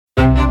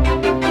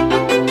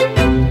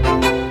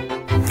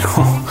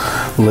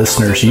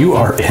Listeners, you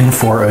are in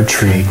for a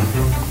treat.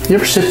 You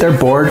ever sit there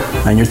bored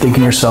and you're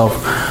thinking to yourself,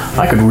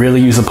 I could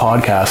really use a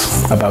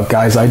podcast about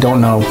guys I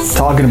don't know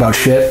talking about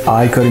shit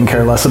I couldn't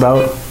care less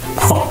about?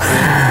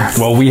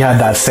 Well, we had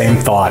that same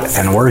thought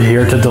and we're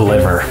here to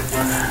deliver.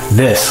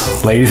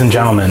 This, ladies and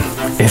gentlemen,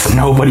 is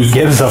Nobody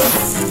Gives a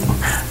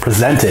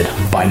presented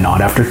by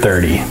Not After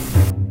 30.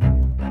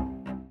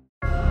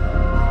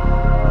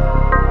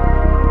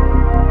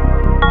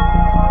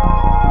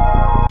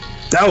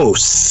 Oh,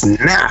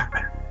 snap!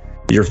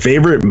 Your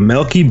favorite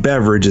milky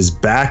beverage is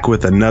back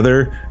with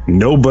another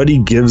Nobody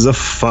Gives a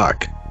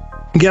Fuck.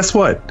 And guess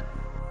what?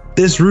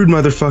 This rude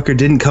motherfucker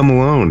didn't come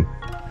alone.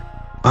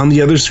 On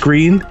the other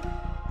screen,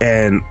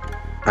 and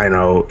I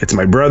know it's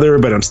my brother,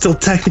 but I'm still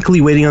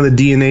technically waiting on the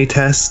DNA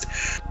test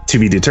to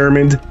be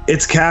determined.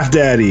 It's Calf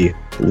Daddy.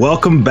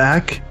 Welcome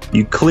back.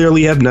 You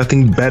clearly have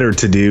nothing better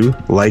to do,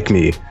 like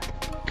me.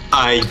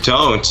 I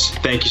don't.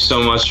 Thank you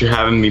so much for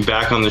having me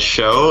back on the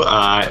show.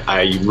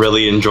 I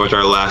really enjoyed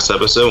our last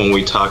episode when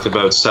we talked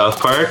about South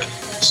Park.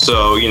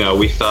 So,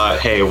 we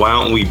thought, hey, why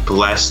don't we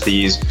bless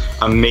these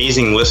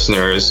amazing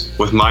listeners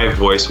with my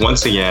voice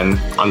once again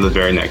on the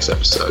very next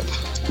episode,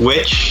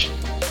 which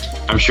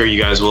I'm sure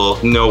you guys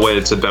will know what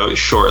it's about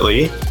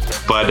shortly.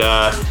 But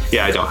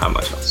I don't have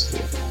much else to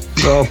do.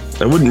 Well,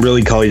 I wouldn't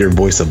really call your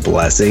voice a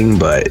blessing,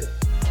 but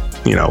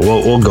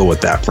we'll go with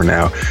that for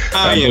now.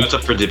 It's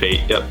up for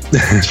debate. Yep.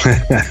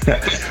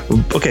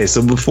 Okay,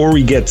 so before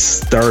we get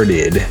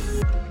started,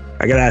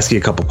 I gotta ask you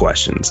a couple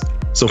questions.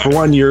 So for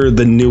one, you're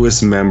the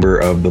newest member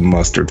of the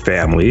Mustard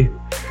family.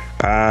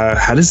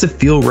 How does it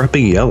feel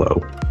repping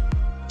yellow?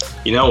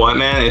 You know what,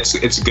 man?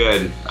 It's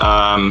good.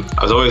 I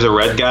was always a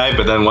red guy,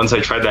 but then once I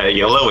tried that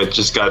yellow, it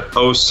just got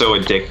so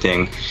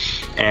addicting.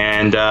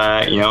 And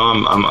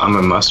I'm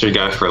a mustard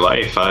guy for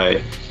life.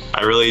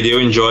 I really do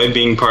enjoy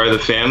being part of the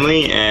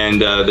family,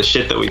 and the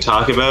shit that we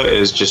talk about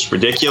is just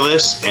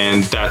ridiculous,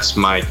 and that's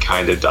my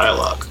kind of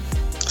dialogue.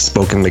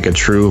 Spoken like a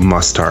true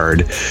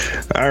mustard.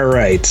 All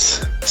right,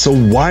 so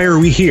why are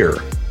we here?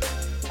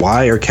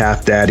 Why are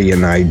Calf Daddy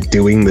and I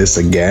doing this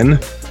again?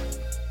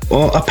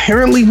 Well,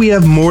 apparently we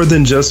have more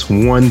than just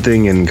one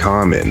thing in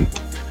common.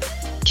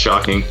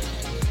 Shocking.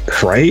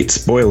 Right?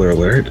 Spoiler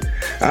alert.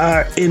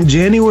 In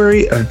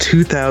January of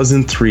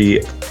 2003,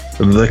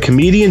 the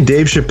comedian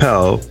Dave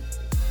Chappelle,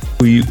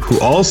 who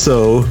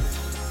also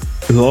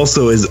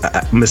is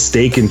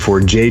mistaken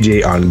for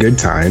JJ on Good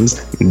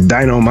Times,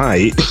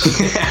 Dynamite,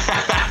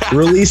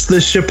 released The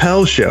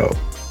Chappelle Show.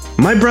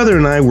 My brother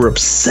and I were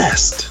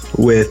obsessed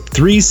with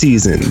 3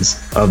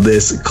 seasons of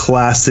this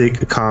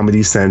classic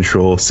Comedy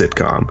Central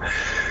sitcom.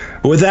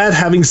 With that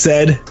having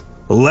said,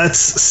 let's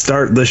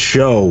start the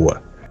show.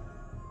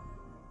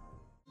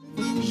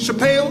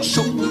 Chappelle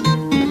Show.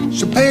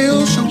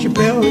 Chappelle Show.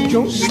 Chappelle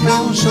Show.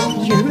 Chappelle Show.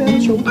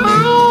 Chappelle Show.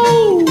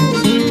 Oh!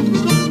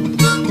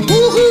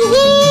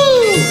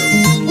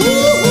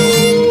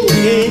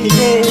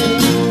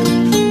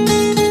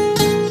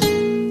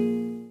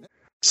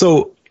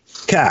 So,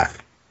 Calf,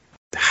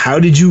 how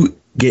did you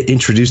get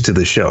introduced to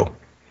the show?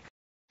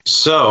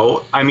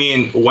 So,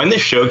 when the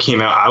show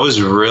came out, I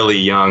was really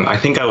young. I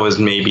think I was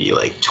maybe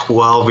like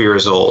 12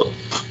 years old.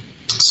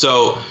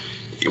 So,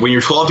 when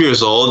you're 12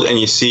 years old and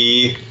you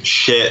see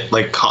shit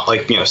like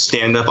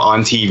stand up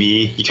on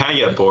TV, you kind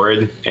of get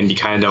bored and you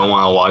kind of don't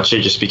want to watch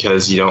it just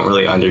because you don't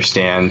really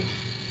understand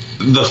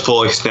the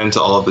full extent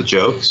to all of the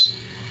jokes.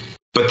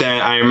 But then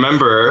I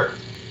remember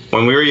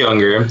when we were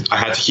younger, I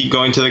had to keep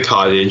going to the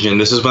cottage, and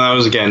this is when I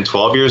was, again,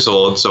 12 years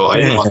old, so I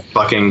didn't want to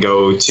fucking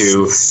go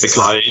to the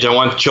cottage. I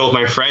wanted to chill with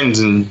my friends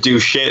and do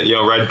shit,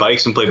 ride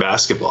bikes and play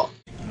basketball.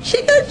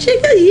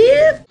 Chicka,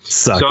 yeah.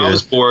 Suckers. So I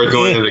was bored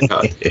going to the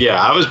cottage. Yeah,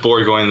 I was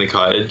bored going to the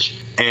cottage.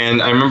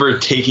 And I remember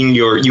taking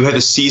you had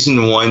the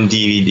season 1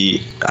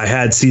 DVD. I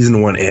had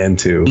season 1 and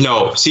 2.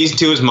 No, season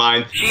 2 is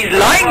mine. She's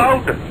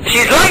lying.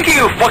 She's lying to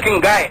you,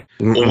 fucking guy.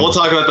 Well, we'll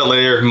talk about that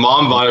later.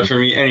 Mom bought it for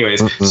me.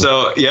 Anyways,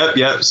 so,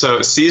 yep.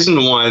 So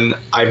season 1,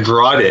 I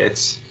brought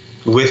it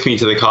with me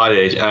to the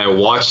cottage, and I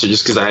watched it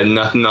just because I had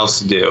nothing else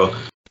to do.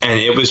 And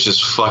it was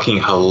just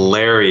fucking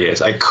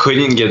hilarious. I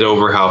couldn't get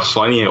over how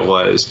funny it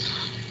was.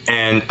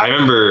 And I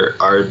remember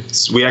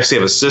we actually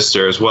have a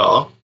sister as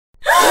well.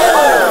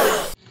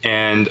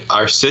 And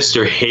our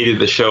sister hated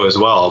the show as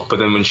well. But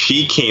then when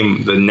she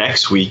came the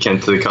next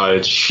weekend to the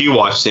cottage, she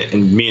watched it,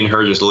 and me and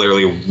her just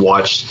literally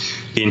watched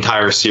the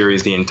entire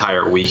series the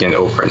entire weekend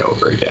over and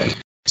over again.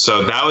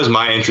 So that was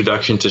my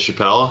introduction to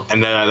Chappelle.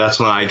 And then that's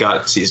when I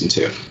got season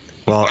 2.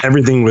 Well,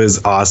 everything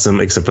was awesome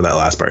except for that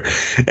last part.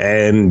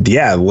 And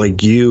yeah,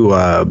 like you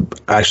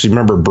actually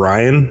remember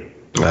Brian?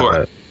 Of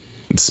course.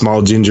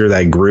 Small ginger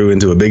that grew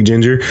into a big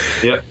ginger.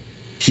 Yep.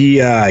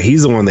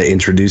 He's the one that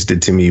introduced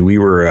it to me. We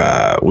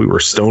were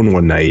stoned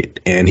one night,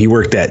 and he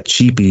worked at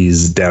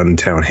Cheapy's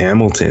downtown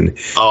Hamilton.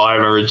 Oh, I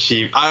remember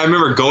Cheap. I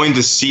remember going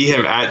to see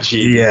him at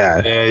Cheap.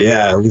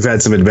 Yeah. We've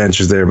had some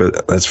adventures there,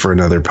 but that's for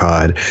another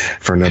pod,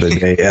 for another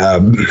day.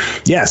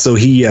 So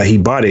he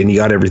bought it and he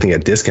got everything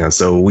at discount.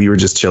 So we were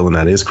just chilling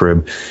at his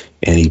crib,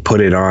 and he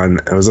put it on.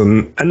 It was a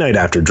night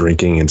after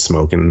drinking and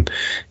smoking,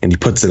 and he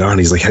puts it on.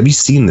 He's like, "Have you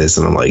seen this?"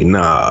 And I'm like,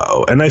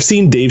 "No." And I've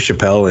seen Dave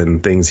Chappelle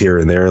and things here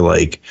and there,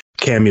 like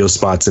cameo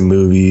spots in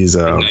movies.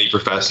 Nutty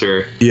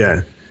Professor.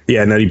 Yeah,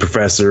 Nutty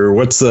Professor.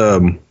 What's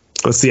the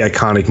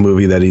iconic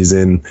movie that he's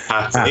in?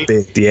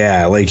 Half-Baked.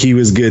 Yeah, like he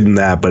was good in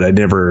that, but I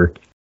never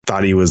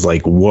thought he was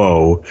like,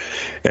 whoa.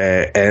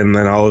 And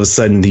then all of a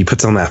sudden he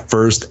puts on that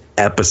first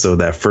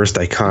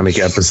iconic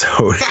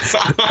episode.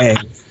 And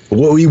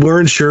well, we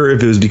weren't sure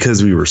if it was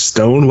because we were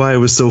stoned why it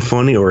was so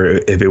funny, or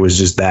if it was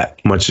just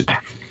that much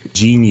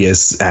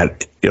genius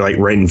at like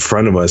right in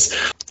front of us.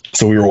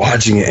 So we were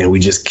watching it and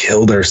we just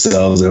killed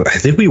ourselves. And I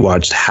think we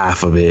watched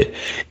half of it,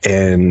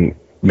 and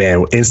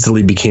man,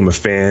 instantly became a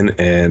fan.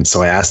 And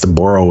so I asked to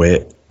borrow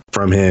it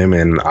from him,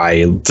 and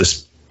I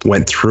just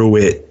went through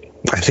it,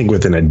 I think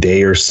within a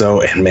day or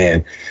so. And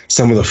man,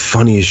 some of the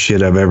funniest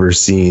shit I've ever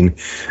seen.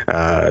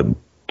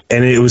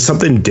 And it was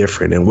something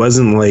different. It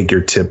wasn't like your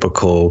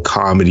typical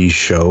comedy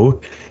show.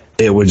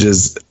 It was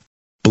just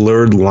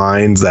blurred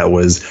lines that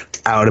was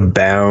out of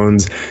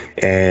bounds,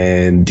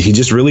 and he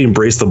just really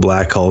embraced the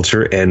black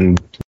culture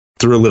and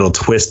threw a little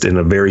twist in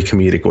a very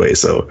comedic way.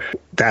 So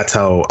that's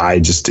how I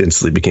just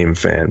instantly became a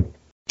fan.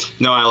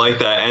 No, I like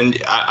that. And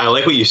I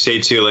like what you say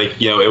too. Like,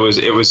 you know, it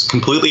was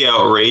completely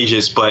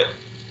outrageous, but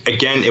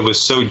again, it was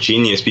so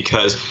genius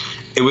because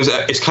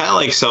it's kind of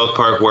like South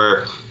Park,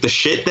 where the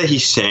shit that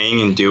he's saying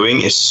and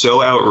doing is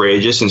so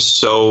outrageous and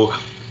so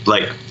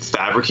like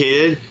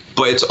fabricated,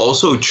 but it's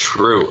also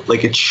true.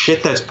 Like, it's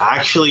shit that's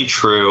actually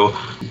true,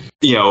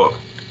 you know,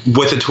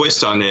 with a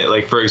twist on it.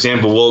 Like, for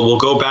example, we'll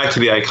go back to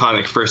the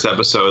iconic first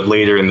episode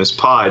later in this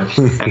pod,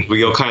 and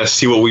we'll kind of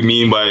see what we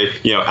mean by,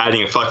 you know,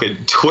 adding a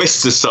fucking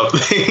twist to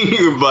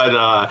something.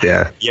 But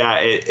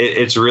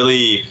it's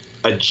really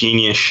a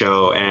genius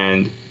show,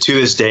 and to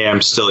this day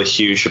I'm still a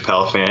huge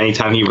Chappelle fan.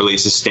 Anytime he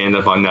releases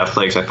stand-up on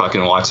Netflix, I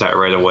fucking watch that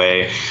right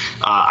away.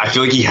 I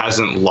feel like he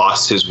hasn't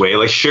lost his way.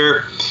 Like,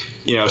 sure,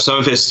 you know, some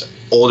of his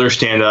older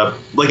stand-up,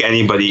 like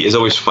anybody, is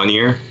always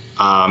funnier.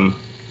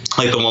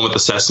 Like the one with the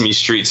Sesame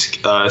Street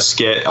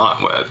skit,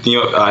 I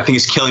think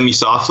it's Killing Me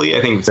Softly.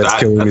 I think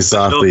that's Killing Me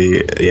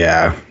Softly.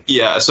 Yeah.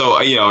 Yeah.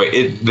 So, you know,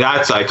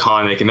 that's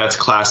iconic and that's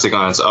classic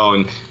on its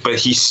own, but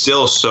he's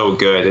still so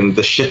good, and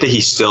the shit that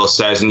he still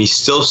says, and he's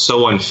still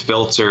so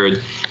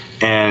unfiltered.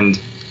 And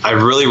I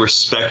really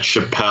respect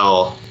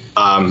Chappelle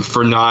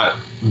for not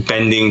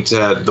bending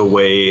to the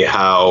way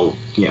how,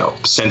 you know,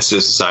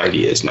 sensitive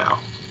society is now.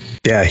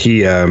 Yeah,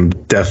 he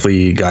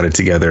definitely got it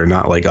together.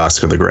 Not like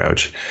Oscar the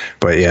Grouch,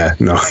 but yeah,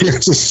 no, he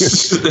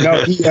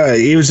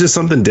was just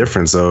something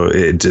different. So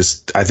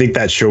I think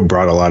that show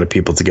brought a lot of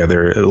people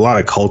together, a lot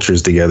of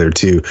cultures together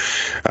too,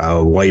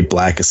 white,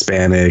 black,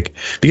 Hispanic,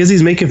 because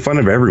he's making fun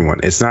of everyone.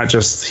 It's not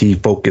just he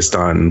focused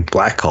on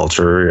black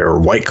culture or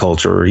white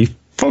culture. He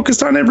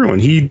focused on everyone.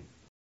 He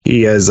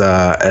as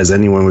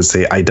anyone would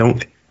say,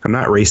 I'm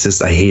not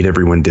racist. I hate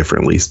everyone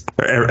differently.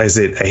 I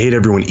hate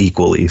everyone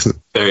equally.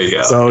 There you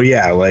go. So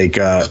yeah, like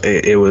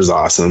it was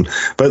awesome.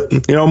 But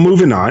you know,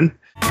 moving on.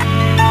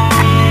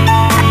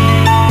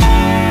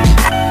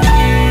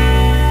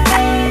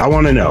 I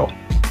want to know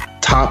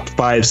top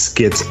 5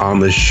 skits on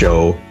the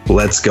show.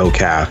 Let's go,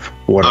 Calf.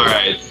 What? All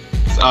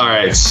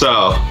right.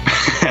 So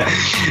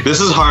this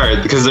is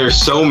hard because there's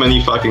so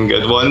many fucking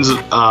good ones.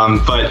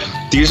 But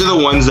these are the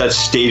ones that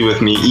stayed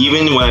with me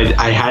even when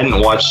I hadn't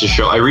watched the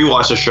show. I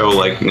rewatched the show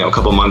like, you know, a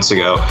couple months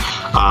ago,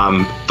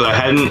 but I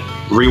hadn't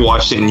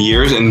rewatched it in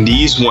years, and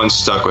these ones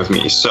stuck with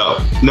me. So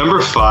number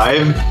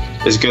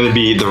 5 is going to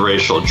be the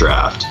racial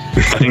draft.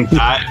 I think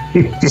that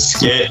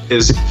skit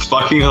is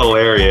fucking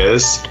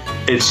hilarious.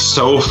 It's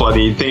so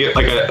funny. Think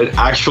like an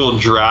actual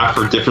draft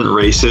for different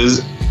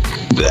races.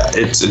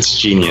 It's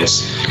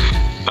genius.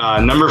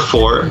 Number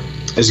 4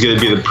 is going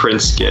to be the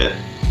Prince skit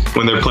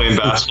when they're playing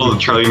basketball, the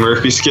Charlie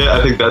Murphy skit.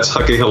 I think that's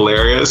fucking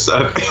hilarious.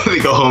 They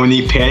go home and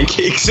eat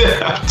pancakes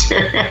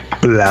after.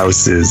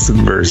 Blouses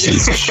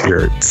versus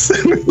shirts.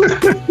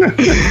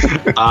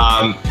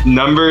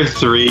 Number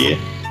 3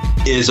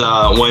 is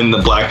when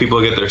the black people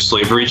get their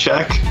slavery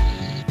check.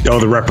 Oh,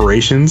 the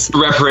reparations?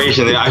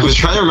 Reparation. I was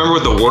trying to remember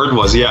what the word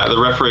was. Yeah, the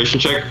reparation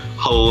check.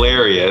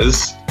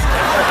 Hilarious.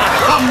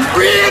 I'm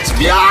rich,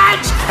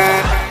 biatch!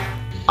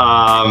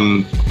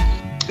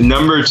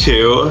 Number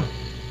 2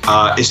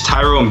 is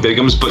Tyrone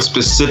Biggums, but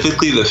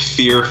specifically the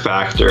Fear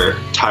Factor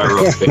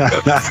Tyrone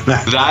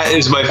Biggums. That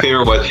is my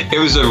favorite one. It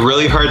was a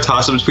really hard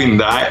toss-up between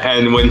that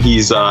and when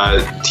he's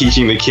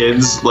teaching the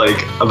kids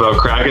like about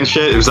crack and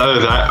shit. It was either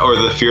that or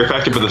the Fear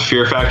Factor, but the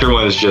Fear Factor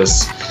one is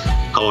just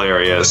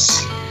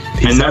hilarious.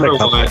 He's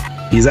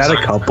had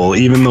a couple.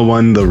 Even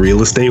the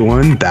real estate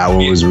one, that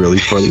one was really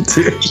funny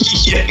too.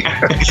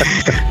 Yeah,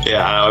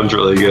 that one's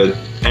really good.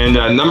 And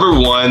number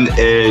one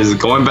is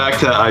going back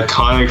to that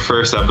iconic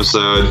first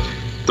episode,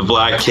 the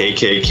Black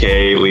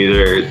KKK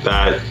leader.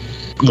 That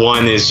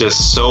one is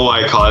just so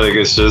iconic.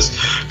 It's just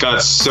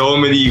got so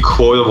many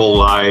quotable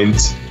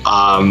lines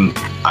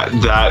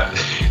that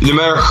no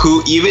matter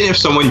who, even if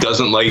someone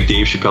doesn't like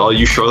Dave Chappelle,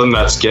 you show them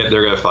that skit,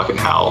 they're gonna fucking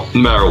howl,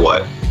 no matter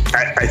what.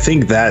 I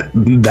think that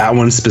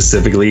one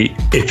specifically,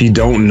 if you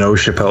don't know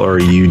Chappelle or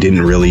you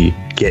didn't really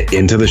get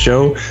into the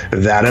show,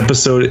 that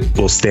episode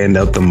will stand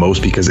out the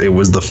most because it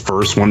was the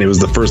first one. It was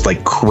the first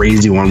like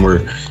crazy one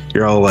where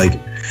you're all like,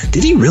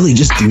 did he really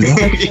just do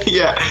that?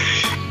 Yeah.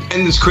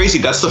 And it's crazy.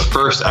 That's the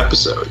first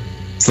episode.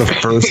 It's the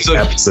first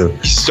episode.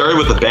 He started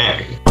with a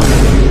bang.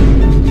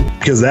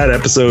 Because that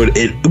episode,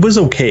 it was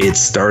okay.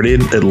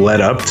 It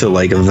led up to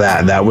like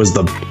that. That was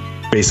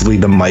basically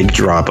the mic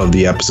drop of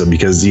the episode,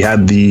 because you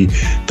had the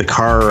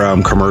car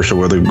commercial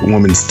where the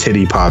woman's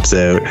titty pops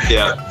out,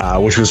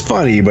 which was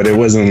funny, but it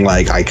wasn't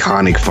like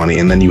iconic funny.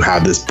 And then you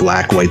have this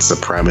black white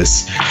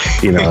supremacist,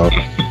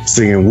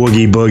 singing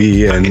Woogie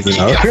Boogie, and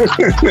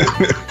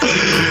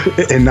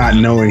and not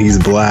knowing he's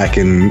black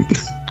and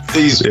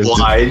he's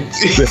blind,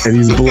 and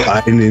he's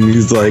blind, and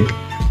he's like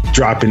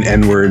dropping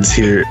N-words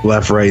here,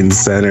 left, right, and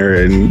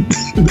center, and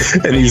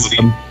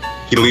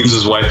he leaves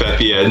his wife at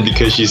the end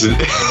because she's a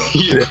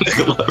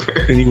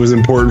lover. And he was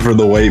important for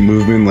the white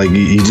movement. Like,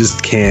 you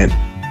just can't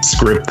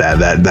script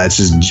that. That's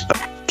just a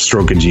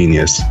stroke of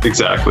genius.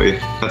 Exactly.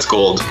 That's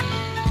gold.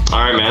 All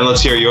right, man.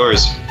 Let's hear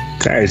yours.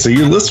 All right. So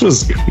your list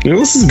is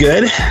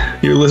good.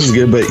 Your list is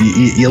good, but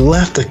you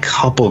left a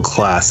couple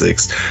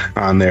classics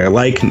on there,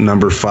 like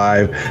number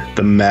 5,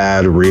 The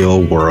Mad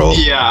Real World.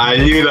 Yeah, I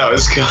knew that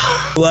was coming.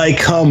 Like,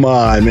 come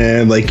on,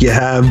 man. Like, you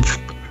have,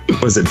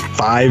 was it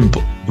 5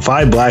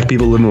 black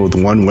people living with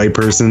one white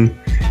person?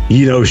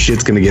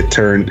 Shit's gonna get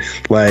turned.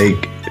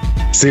 Like,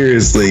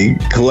 seriously,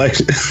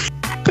 collection.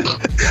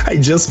 I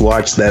just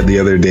watched that the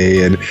other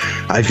day, and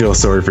I feel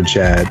sorry for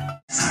Chad. Look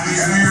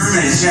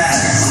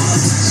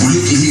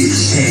at here,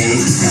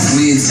 Chad.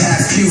 We in top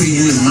puberty,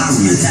 you in my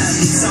room.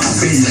 I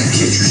better not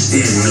catch you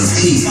standing up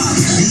here.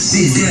 You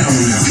sit down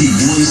when you peek,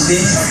 you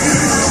understand?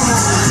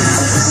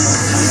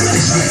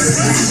 That's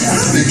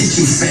right. Now get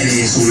your fat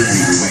ass on out of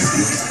here, white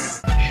boy.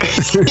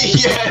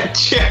 Yeah,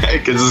 Chad,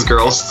 because his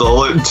girl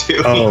stole it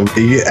too. Oh,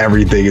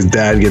 everything. His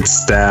dad gets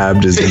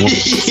stabbed. His woman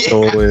gets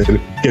stolen.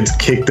 Gets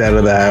kicked out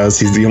of the house.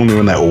 He's the only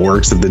one that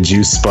works at the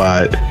juice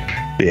spot.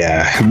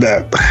 Yeah,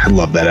 I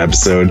love that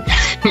episode.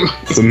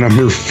 So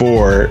number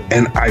 4,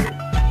 and I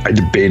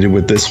debated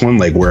with this one,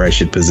 like where I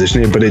should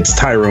position it, but it's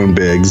Tyrone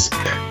Biggs,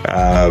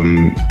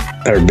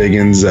 or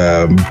Biggins.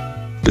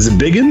 Is it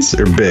Biggins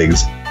or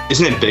Biggs?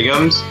 Isn't it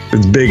Biggums?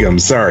 It's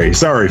Biggums.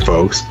 Sorry,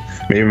 folks.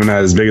 Maybe I'm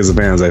not as big as a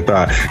fan as I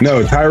thought.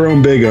 No,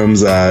 Tyrone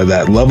Biggums,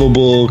 that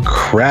lovable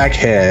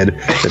crackhead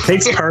that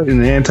takes part in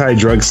an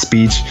anti-drug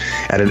speech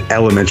at an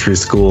elementary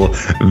school.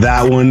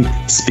 That one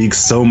speaks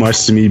so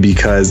much to me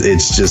because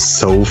it's just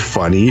so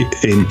funny.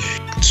 And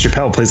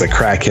Chappelle plays a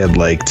crackhead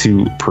like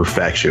to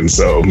perfection.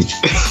 So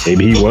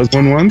maybe he was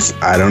one once.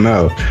 I don't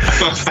know.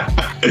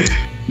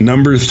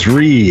 Number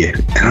 3,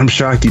 and I'm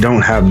shocked you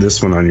don't have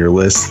this one on your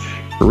list,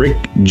 Rick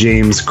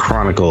James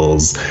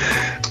Chronicles.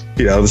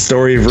 The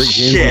story of Rick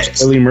James and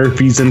Shirley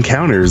Murphy's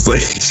encounters.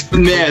 Like,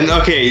 man,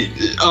 okay.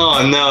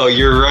 Oh no,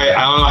 you're right.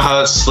 I don't know how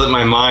that slipped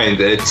my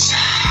mind. I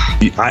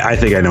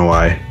think I know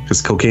why.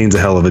 Because cocaine's a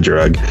hell of a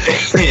drug.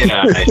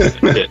 Yeah.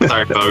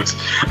 Sorry, folks.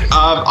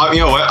 You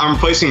know what? I'm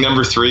replacing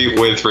number 3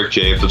 with Rick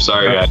James. I'm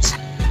sorry, guys.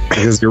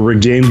 Because you're Rick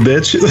James,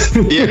 bitch.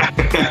 Yeah.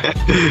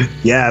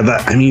 Yeah,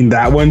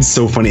 that one's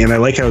so funny, and I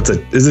like how it's a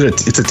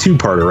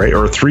 2-parter, right,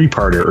 or a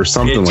 3-parter, or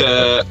something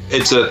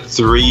It's a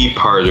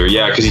 3-parter,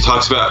 yeah, because he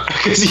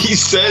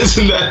says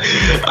in that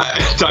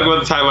talk about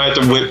the time I had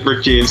to whip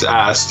Rick James'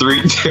 ass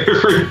 3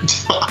 different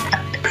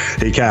times.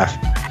 Hey, Calf,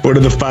 what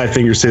do the 5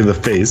 fingers say to the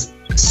face?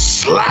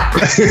 Slap.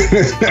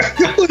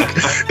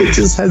 It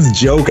just has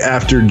joke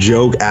after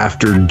joke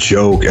after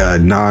joke,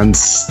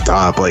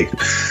 non-stop. Like,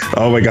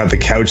 oh my god, the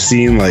couch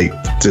scene, like,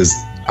 just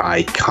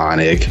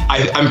iconic.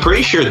 I'm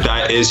pretty sure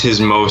that is his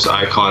most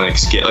iconic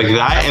skit. Like,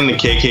 that and the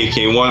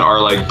KKK one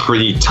are like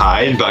pretty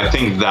tied, but I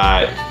think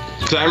that,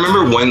 because I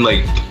remember when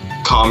like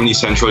Comedy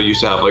Central used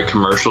to have like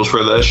commercials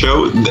for that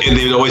show, and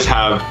they would always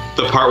have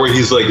the part where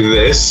he's like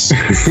this.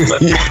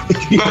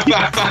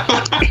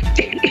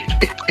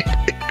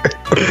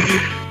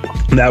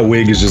 That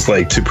wig is just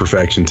like to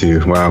perfection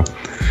too. Wow.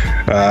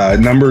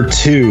 Number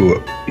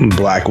 2,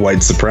 Black White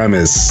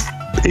Supremacist.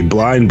 A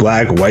blind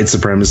black white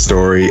supremacist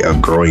story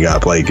of growing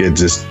up. Like, it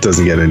just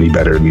doesn't get any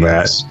better than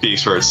that.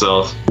 Speaks for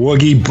itself.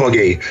 Woogie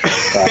Boogie.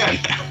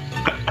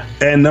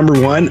 And number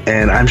 1,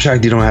 and I'm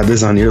shocked you don't have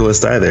this on your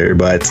list either,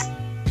 but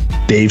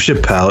Dave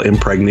Chappelle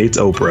impregnates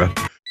Oprah.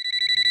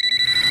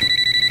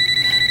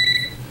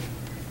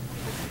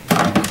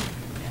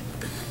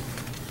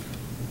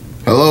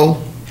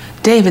 Hello?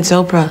 Dave, it's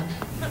Oprah.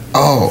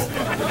 Oh.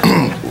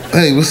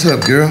 Hey, what's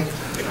up, girl?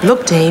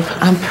 Look, Dave,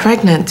 I'm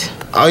pregnant.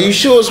 Are you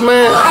sure it's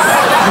mine?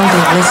 No,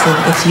 Dave, listen,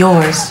 it's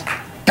yours.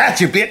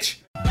 Gotcha, bitch.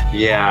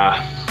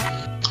 Yeah.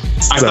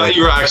 I thought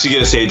you were actually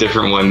going to say a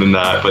different one than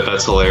that, but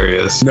that's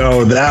hilarious.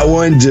 No, that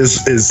one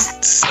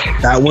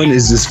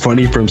is just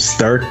funny from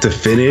start to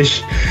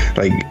finish.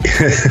 Like,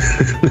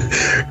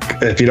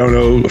 if you don't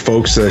know,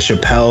 folks,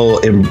 Chappelle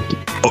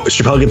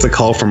gets a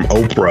call from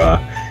Oprah,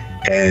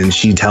 and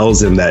she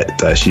tells him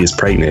that she is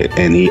pregnant,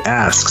 and he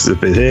asks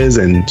if it is,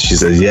 and she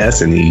says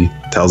yes, and he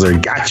tells her,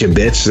 "Gotcha,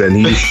 bitch." And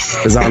he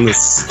is on the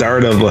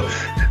start of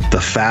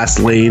the fast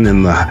lane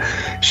and the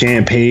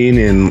champagne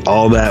and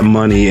all that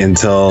money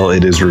until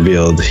it is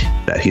revealed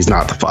that he's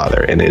not the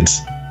father, and it's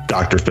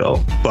Dr.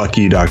 Phil. Fuck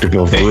you, Dr.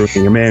 Phil, for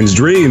ruining a man's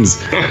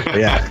dreams.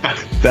 Yeah,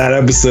 that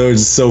episode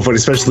is so funny,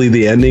 especially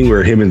the ending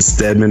where him and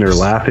Stedman are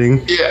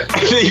laughing. Yeah,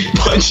 and he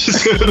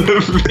punches him in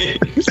the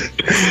face.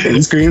 And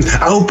he screams,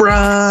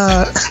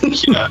 "Oprah!"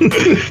 Yeah.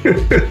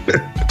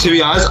 To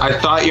be honest, I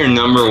thought your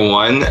number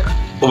one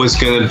was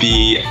going to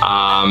be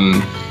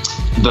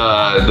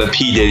the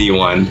P. Diddy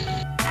one.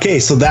 Okay,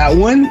 so that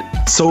one,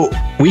 so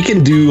we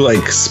can do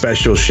like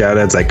special shout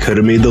outs. I could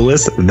have made the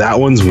list. That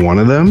one's one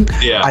of them.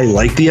 Yeah. I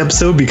like the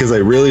episode because I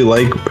really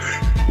like,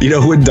 you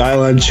know, when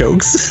Dylan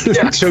chokes.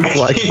 Yeah. Chokes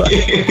like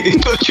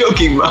No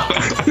joking, man.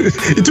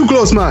 You're too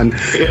close, man.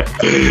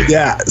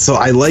 Yeah. So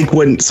I like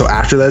when, so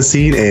after that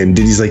scene, and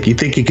Diddy's like, "You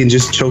think you can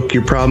just choke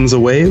your problems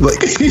away?"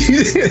 Like,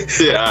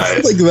 yeah.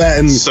 Like that.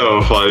 And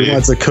so funny. He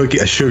wants a cookie,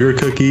 a sugar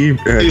cookie.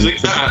 He's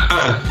like,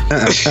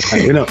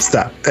 you know,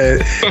 stop.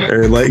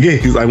 Or like,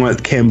 I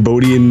want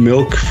Cambodian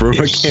milk from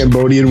a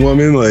Cambodian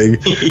woman. Like,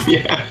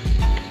 yeah.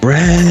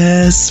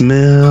 Breast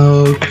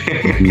milk,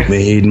 you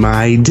made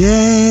my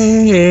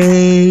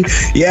day.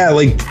 Yeah,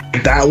 like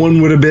that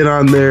one would have been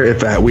on there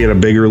if we had a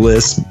bigger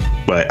list,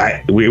 but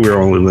we were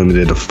only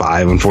limited to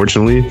 5,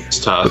 unfortunately. It's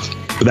tough.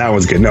 But that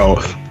one's good. No,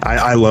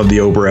 I love the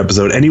Oprah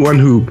episode. Anyone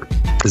who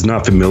is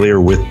not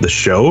familiar with the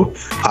show,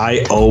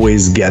 I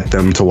always get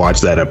them to watch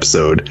that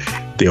episode,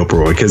 the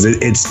Oprah one, because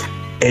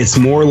it's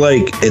more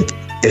like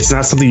it's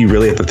not something you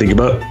really have to think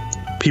about.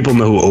 People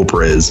know who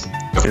Oprah is.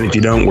 And if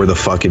you don't, where the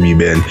fuck have you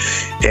been?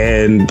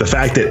 And the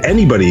fact that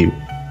anybody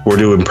were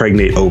to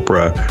impregnate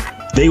Oprah,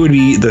 they would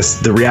be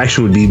the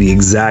reaction would be the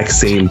exact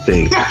same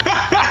thing.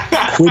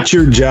 Quit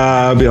your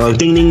job, you know,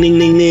 ding ding ding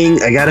ding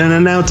ding. I got an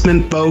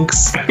announcement,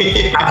 folks.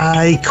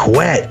 I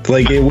quit.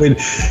 Like, it would,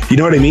 you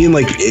know what I mean?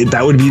 Like,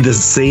 that would be the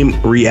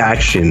same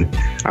reaction.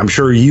 I'm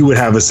sure you would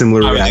have a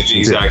similar reaction. I would do the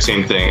exact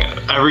same thing.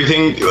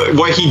 Everything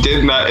what he did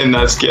in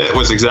that skit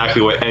was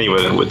exactly what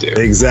anyone would do.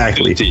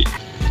 Exactly.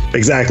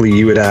 Exactly.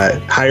 You would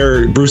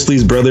hire Bruce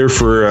Lee's brother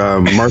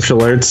for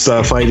martial arts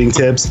fighting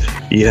tips.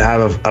 You'd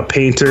have a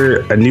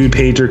painter, a nude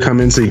painter come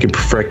in so you can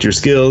perfect your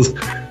skills.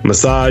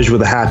 Massage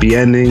with a happy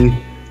ending.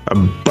 A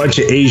bunch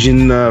of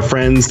Asian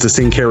friends to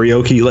sing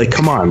karaoke. Like,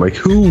 come on. Like,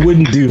 who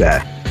wouldn't do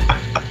that?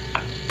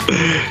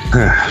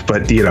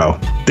 But, you know,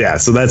 yeah.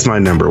 So that's my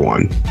number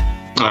one.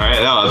 All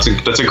right. No,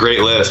 that's a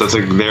great list. That's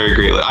a very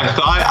great list. I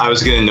thought I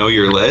was going to know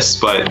your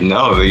list, but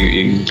no,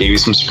 you gave you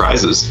some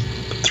surprises.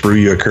 Threw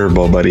you a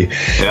curveball, buddy.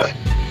 Yeah.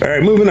 All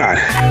right, moving on.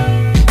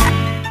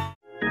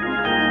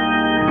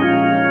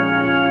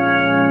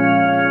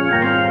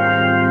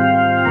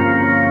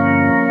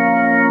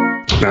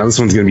 Now this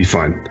one's gonna be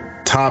fun.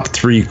 Top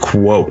 3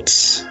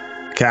 quotes.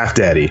 Calf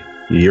Daddy.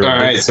 You're all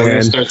right. So I'm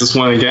gonna start this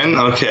one again.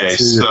 Okay.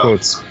 So,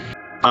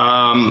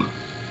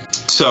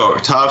 so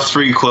top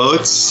 3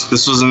 quotes.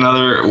 This was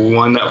another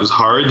one that was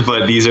hard,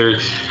 but these are,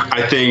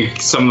 I think,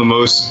 some of the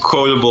most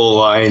quotable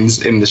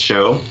lines in the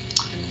show.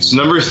 So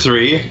number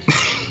 3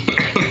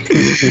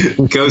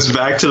 goes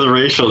back to the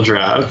racial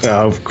draft.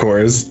 Of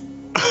course.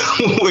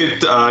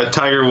 With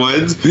Tiger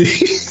Woods.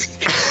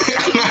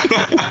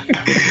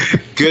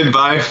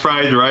 Goodbye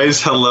fried rice,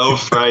 hello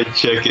fried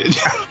chicken.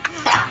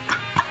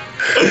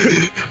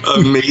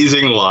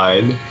 Amazing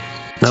line.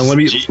 Now let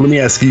me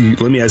ask you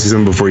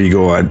something before you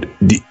go on.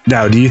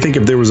 Do you think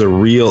if there was a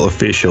real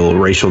official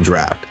racial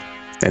draft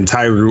and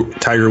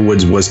Tiger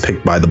Woods was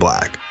picked by the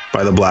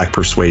black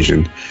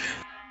persuasion,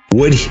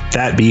 would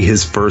that be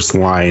his first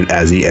line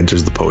as he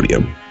enters the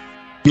podium?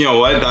 You know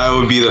what? That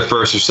would be the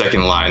first or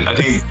second line. I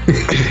think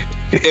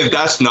if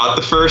that's not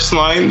the first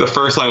line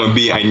would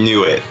be "I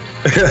knew it."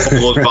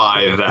 We'll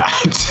buy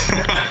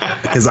that.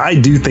 Because I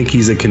do think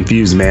he's a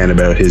confused man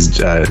about his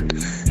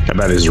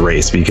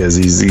race, because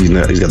he's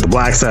got the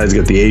black side, he's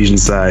got the Asian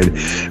side,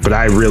 but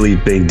I really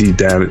think deep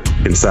down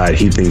inside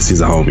he thinks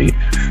he's a homie.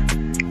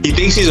 He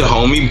thinks he's a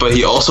homie, but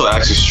he also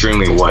acts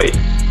extremely white.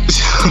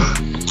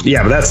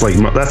 Yeah, but that's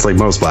like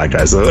most black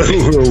guys. So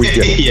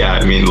yeah,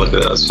 I mean, look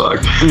at us,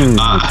 fuck.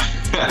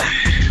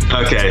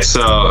 Okay,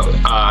 so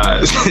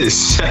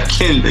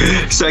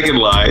second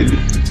line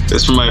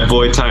is from my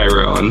boy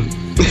Tyrone.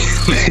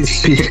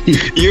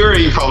 You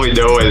already probably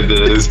know what it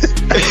is.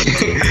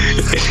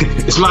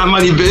 It's my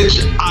money,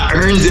 bitch. I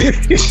earned it.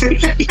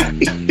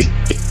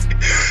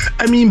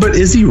 I mean, but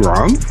is he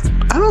wrong?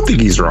 I don't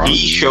think he's wrong. He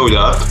showed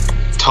up,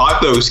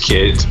 taught those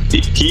kids.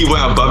 He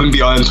went above and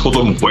beyond and told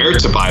them where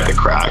to buy the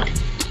crack.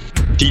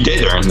 He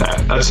did earn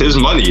that. That's his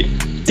money.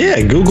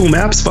 Yeah, Google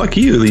Maps, fuck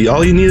you.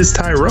 All you need is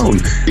Tyrone.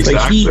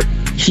 Exactly. Like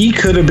he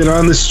could have been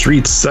on the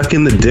streets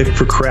sucking the dick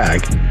for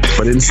crack,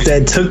 but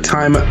instead took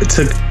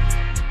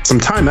some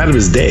time out of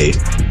his day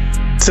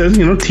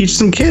to, teach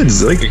some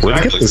kids where to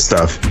get this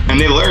stuff. And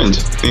they learned.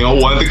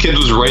 One of the kids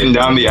was writing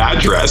down the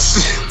address.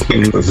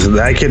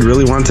 That kid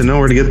really wanted to know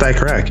where to get that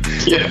crack.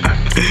 Yeah.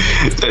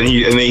 And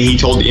he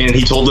told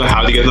them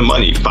how to get the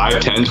money. $5,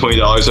 $10,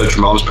 $20 at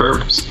your mom's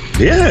purse.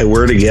 Yeah,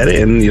 where to get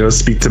it, and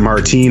speak to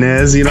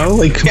Martinez. Yeah,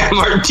 Martinez.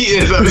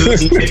 That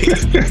was his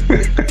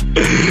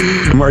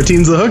name.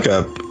 Martine's the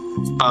hookup.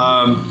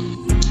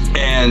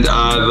 And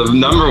the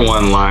number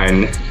one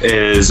line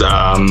is,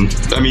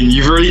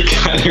 you've already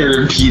kind of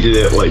repeated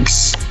it like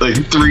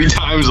 3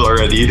 times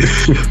already,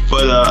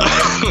 but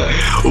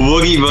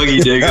Woogie Boogie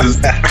niggas,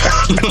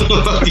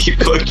 Woogie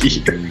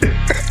Boogie.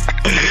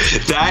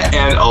 That,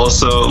 and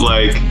also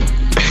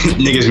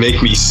niggas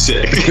make me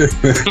sick.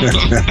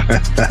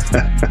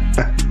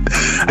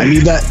 I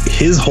mean, that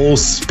his whole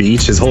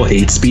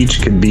hate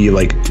speech could be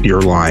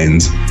your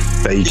lines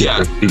that you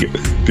can,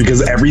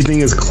 because everything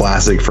is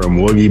classic, from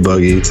Woogie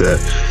Boogie to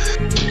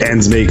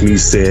ends make me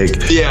sick,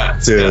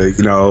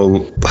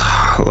 to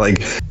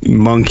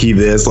monkey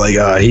this,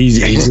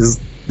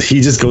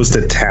 he just goes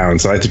to town.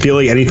 So I feel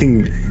like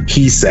anything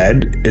he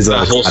said is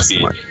a whole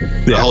speech.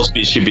 The whole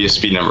speech should be a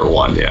speed number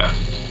 1. Yeah.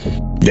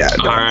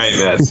 All right,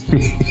 man.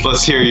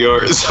 Let's hear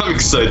yours. I'm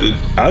excited.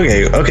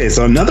 Okay.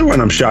 So another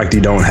one I'm shocked you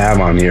don't have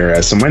on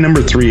here. So my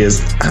number 3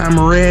 is "I'm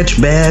rich,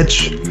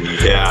 bitch."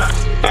 Yeah.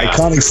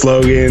 Iconic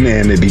slogan,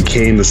 and it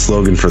became the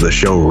slogan for the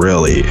show.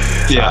 Really.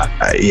 Yeah.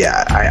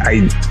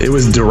 It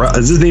was Darrell.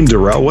 Is his name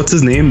Darrell? What's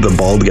his name? The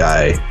bald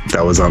guy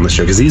that was on the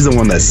show, because he's the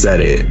one that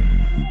said it.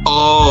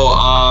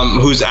 Oh,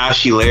 who's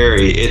Ashy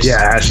Larry?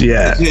 Ashy.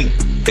 Yeah.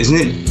 Isn't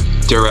it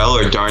Darrell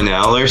or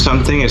Darnell or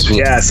something?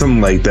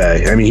 Something like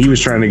that. I mean, he was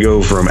trying to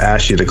go from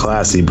ashy to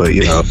classy, but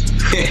he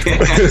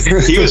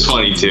was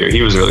funny too.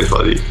 He was really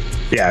funny.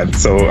 Yeah.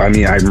 So I'm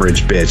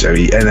rich, bitch.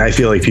 And I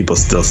feel like people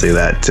still say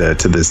that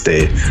to this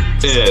day.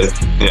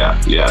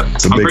 Yeah.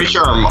 I'm pretty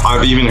sure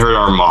I've even heard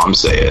our mom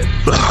say it.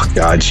 Oh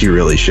God, she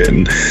really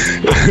shouldn't.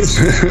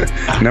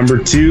 Number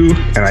 2,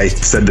 and I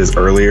said this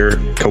earlier,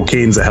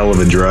 cocaine's a hell of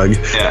a drug.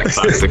 Yeah,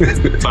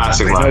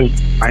 classic line.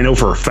 I know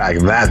for a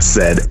fact that's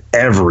said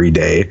every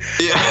day.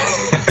 Yeah.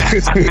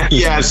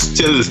 Yes,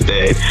 to this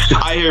day.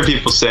 I hear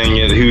people saying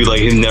it who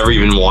have never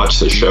even watched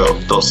the show.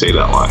 They'll say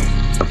that line.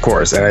 Of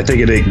course, and I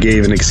think it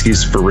gave an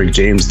excuse for Rick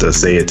James to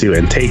say it too,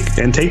 and take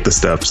the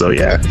stuff. So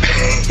yeah.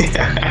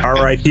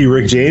 R.I.P.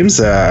 Rick James.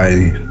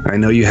 I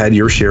know you had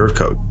your share of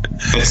coke.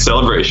 It's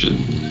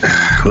celebration.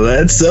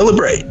 Let's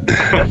celebrate.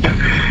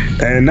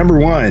 And number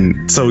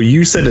 1. So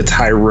you said a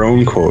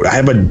Tyrone quote. I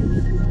have a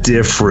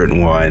different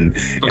one.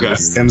 Okay. It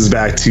stems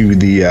back to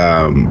the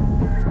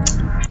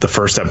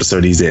first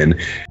episode he's in.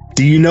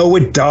 Do you know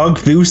what dog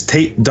food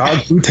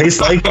tastes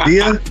like,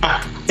 Dia?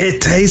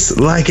 It tastes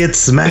like it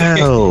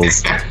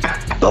smells.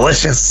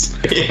 Delicious.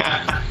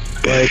 Yeah.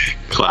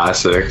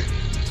 Classic.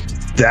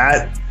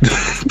 That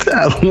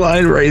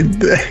line right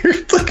there.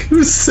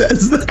 Who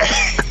says that?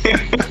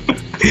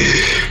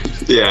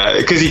 Yeah,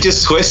 because he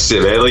just twists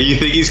it, man. You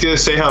think he's gonna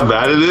say how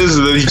bad it is,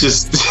 and then he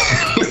just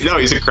no,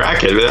 he's a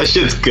crackhead, man. That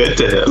shit's good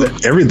to him.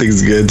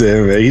 Everything's good to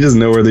him, man. He doesn't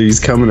know whether he's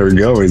coming or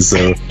going,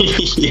 so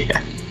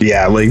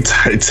yeah,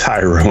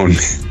 Tyrone.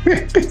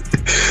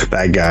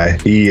 That guy.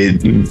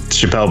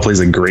 Chappelle plays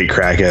a great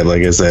crackhead,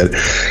 like I said.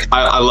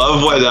 I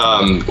love what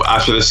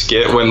after the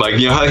skit, when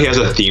how he has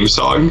a theme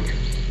song.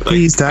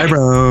 Please,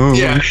 Tyrone.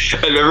 Yeah,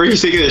 I remember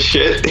he's taking his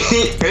shit,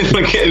 and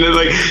then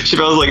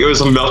Chappelle's it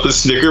was a melted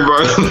Snicker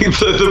bar.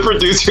 The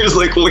producer's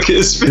look at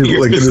his fingers.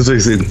 Look at his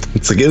face.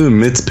 It's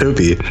it's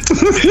poopy.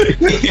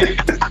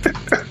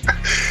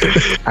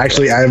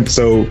 Actually,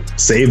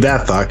 save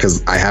that thought,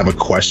 because I have a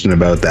question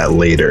about that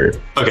later.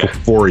 Okay.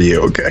 For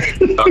you, okay?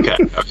 Okay.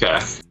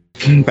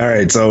 All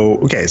right, so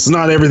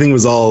not everything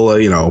was all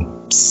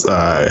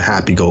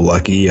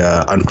happy-go-lucky.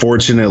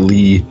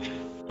 Unfortunately,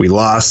 we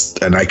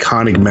lost an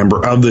iconic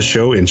member of the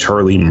show in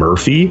Charlie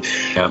Murphy.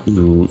 Yep.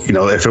 Who,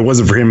 if it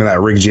wasn't for him in that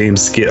Rick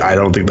James skit, I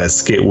don't think that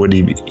skit would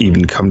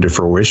even come to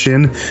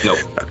fruition. Nope.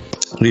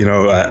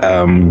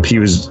 He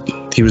was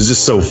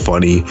just so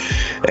funny,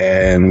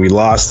 and we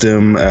lost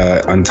him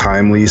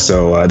untimely.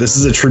 So this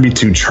is a tribute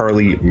to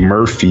Charlie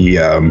Murphy.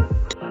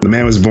 The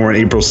man was born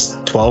April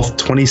 12th,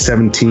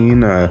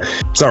 2017.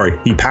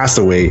 He passed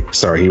away.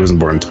 Sorry, he wasn't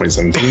born in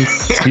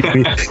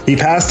 2017. He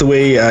passed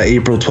away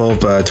April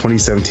 12th,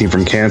 2017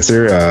 from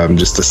cancer.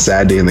 Just a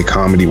sad day in the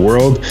comedy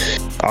world.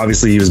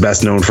 Obviously, he was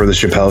best known for The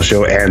Chappelle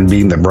Show and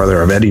being the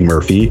brother of Eddie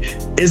Murphy.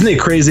 Isn't it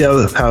crazy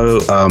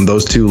how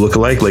those two look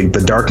alike?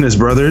 The Darkness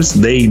brothers,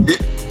 they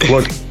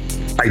look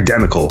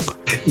identical.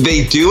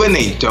 They do and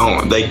they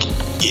don't.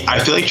 I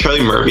feel like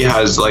Charlie Murphy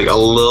has a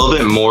little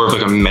bit more of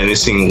a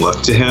menacing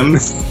look to him.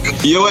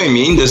 You know what I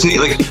mean? Doesn't he?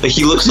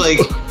 He looks like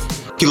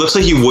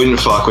you wouldn't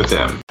fuck with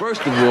him.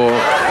 First of all,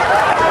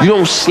 you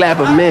don't slap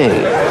a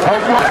man.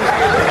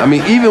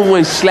 Even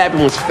when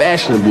slapping was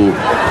fashionable,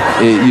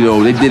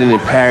 and, they did it in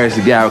Paris.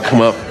 The guy would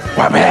come up,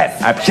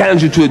 I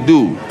challenge you to a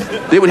duel.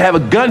 They would have a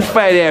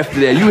gunfight after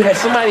that.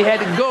 Somebody had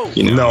to go.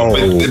 You know,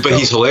 but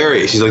he's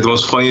hilarious. He's like the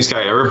most funniest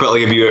guy ever. But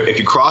like if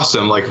you cross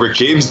him like Rick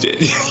James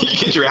did, you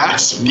get your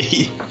ass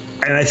beat.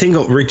 And I think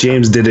Rick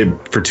James did it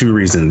for two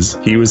reasons.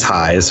 He was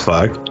high as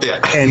fuck.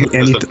 Yeah.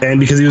 And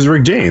because he was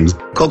Rick James.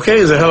 Cocaine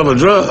is a hell of a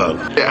drug.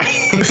 Yeah.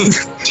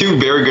 Two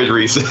very good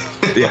reasons.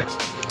 Yeah.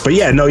 But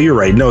yeah, no, you're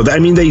right. No, I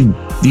mean,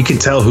 you can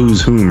tell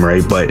who's whom,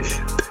 right? But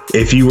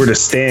if you were to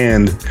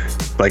stand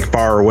like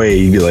far away,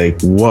 you'd be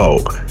like, whoa.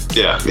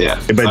 Yeah.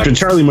 But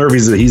Charlie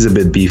Murphy's he's a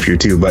bit beefier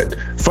too. But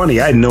funny,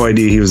 I had no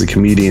idea he was a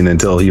comedian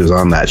until he was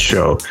on that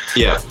show.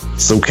 Yeah.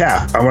 So,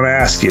 Cap, I want to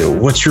ask you,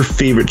 what's your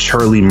favorite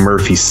Charlie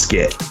Murphy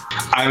skit?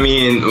 I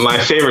mean, my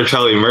favorite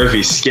Charlie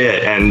Murphy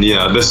skit, and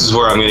this is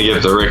where I'm going to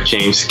give the Rick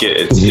James skit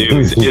its due,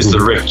 is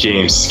the Rick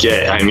James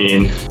skit. I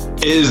mean,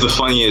 it is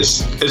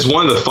it's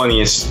one of the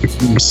funniest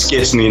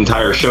skits in the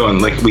entire show,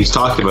 and like we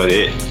talked about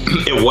it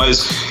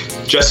was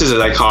just as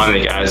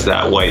iconic as the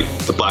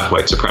black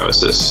white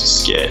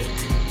supremacist skit.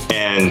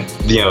 And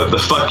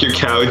the fuck your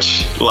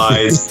couch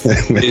lies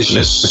is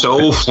just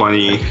so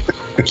funny.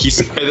 And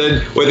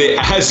then when they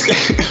ask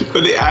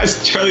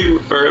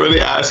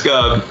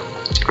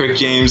Rick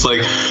James,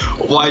 like,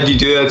 why'd you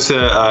do that to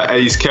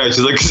Eddie's couch? He's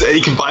like, because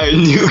Eddie can buy a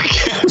new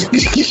couch.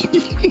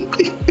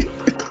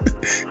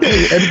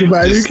 Eddie can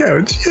buy a new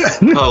couch.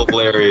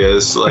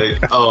 Hilarious.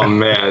 Like, oh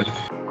man.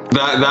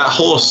 That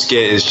whole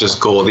skit is just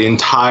gold. The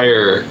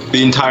entire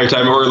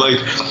time, or like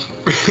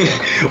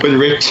when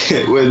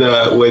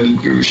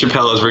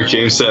Chappelle as Rick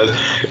James says,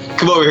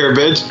 "Come over here,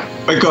 bitch.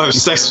 I go have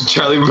sex with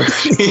Charlie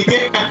Murphy."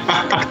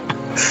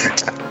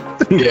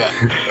 Yeah.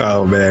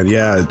 Oh man,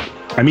 yeah.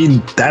 I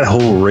mean, that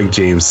whole Rick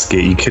James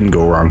skit, you couldn't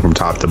go wrong from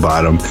top to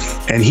bottom.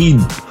 And he,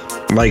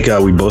 like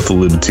we both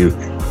alluded to,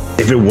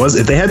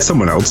 if they had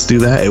someone else do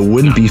that, it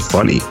wouldn't be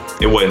funny.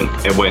 It wouldn't.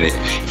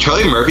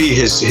 Charlie Murphy,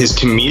 his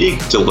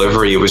comedic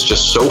delivery was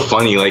just so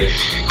funny. Like,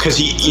 because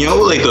he,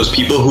 like those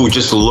people who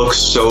just look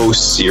so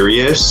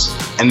serious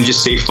and they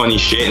just say funny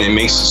shit, and it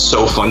makes it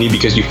so funny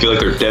because you feel like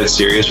they're dead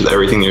serious with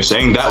everything they're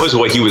saying. That was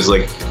what he was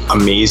like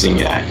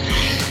amazing at.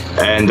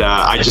 And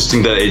I just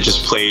think that it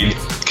just played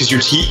because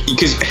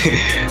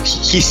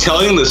he's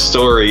telling the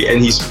story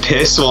and he's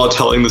pissed while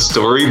telling the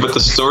story, but the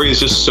story is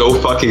just so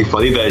fucking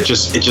funny that it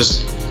just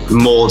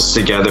molds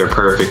together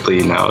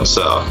perfectly,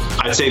 So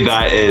I'd say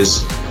that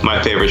is my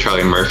favorite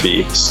Charlie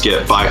Murphy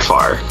skit by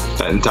far,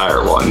 that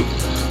entire one.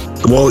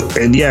 Well,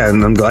 and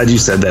I'm glad you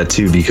said that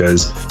too,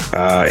 because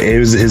it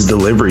was his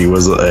delivery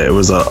was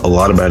a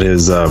lot about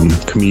his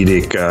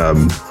comedic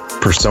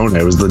persona.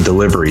 It was the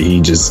delivery. He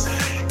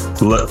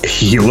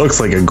looks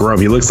like a grump.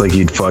 He looks like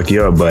he'd fuck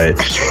you up,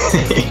 but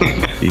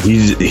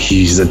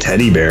he's a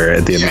teddy bear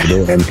at the end of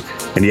the day.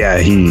 And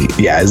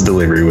his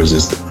delivery was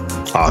just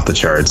off the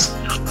charts.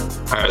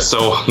 All right,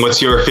 so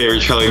what's your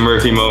favorite Charlie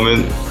Murphy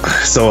moment?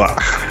 So,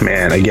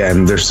 man,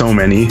 again, there's so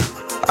many.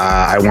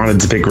 I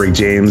wanted to pick Rick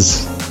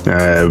James,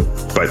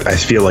 but I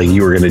feel like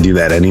you were going to do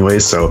that anyway.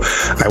 So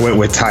I went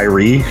with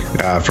Tyree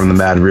from The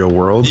Mad Real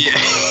World. Yeah.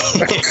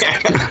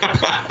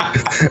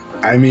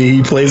 I mean,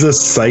 he plays a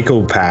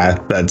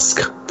psychopath that's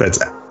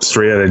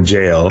straight out of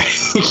jail.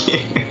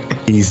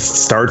 He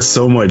starts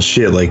so much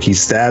shit. Like, he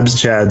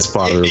stabs Chad's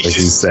father, like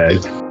he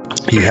said.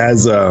 He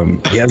has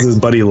his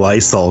buddy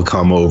Lysol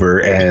come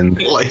over, and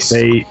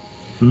they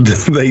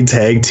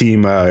tag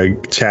team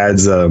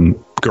Chad's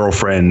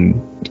girlfriend.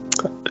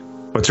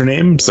 What's her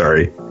name?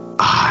 Sorry.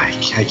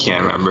 I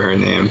can't remember her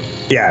name.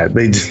 Yeah,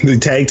 they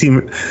tag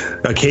team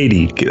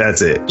Katie.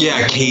 That's it.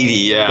 Yeah, Katie.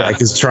 Yeah.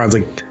 Because Tron's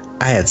like,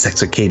 I had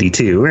sex with Katie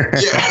too.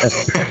 Yeah.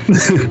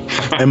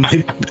 And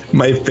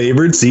my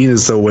favorite scene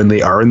is so when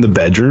they are in the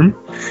bedroom,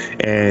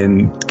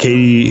 and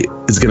Katie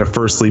is gonna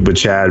first sleep with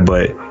Chad,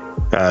 but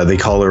they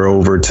call her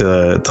over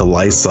to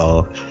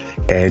Lysol,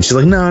 and she's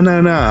like, no,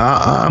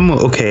 I'm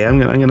okay. I'm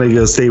gonna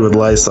go stay with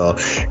Lysol.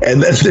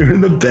 And then they're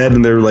in the bed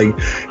and they're like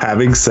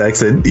having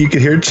sex, and you can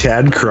hear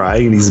Chad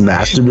crying and he's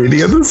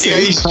masturbating at the same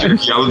time. He's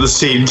jerking out at the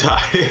same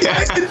time.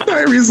 And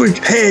Tyree's like,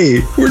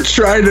 hey, we're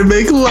trying to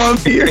make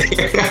love here.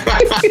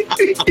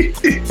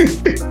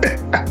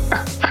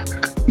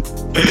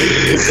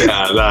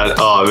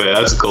 Oh man,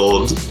 that's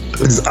gold.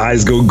 His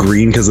eyes go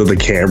green because of the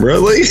camera.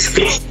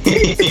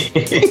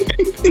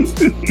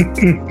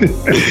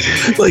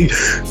 Like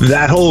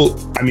that whole,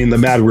 I mean, The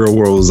Mad Real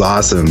World was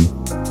awesome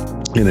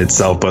in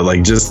itself, but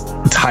like just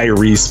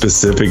Tyree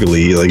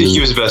specifically, like he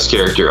was the best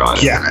character on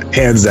it. Yeah,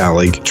 hands down.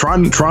 Like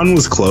Tron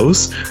was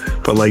close,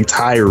 but like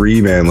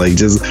Tyree, man, like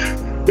just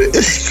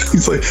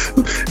he's like,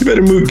 you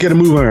better get a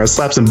move on, or I'll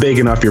slap some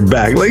bacon off your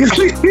back. Like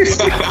bacon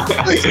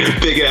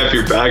off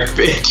your back,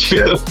 bitch.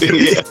 Yeah.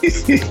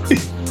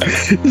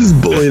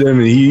 Just bullied him,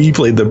 and he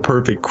played the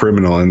perfect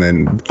criminal. And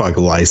then fuck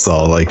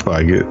Lysol, like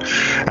fuck it,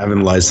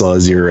 having Lysol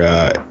as your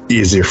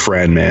is your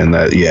friend, man.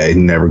 That you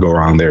never go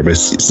wrong there. But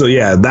so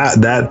yeah,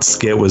 that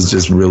skit was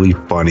just really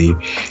funny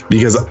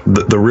because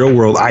the Real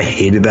World, I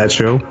hated that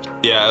show.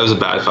 Yeah, it was a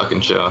bad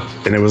fucking show.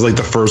 And it was like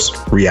the first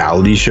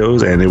reality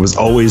shows, and it was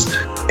always,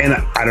 and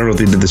I don't know if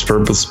they did this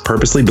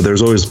purposely, but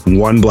there's always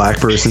one black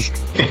person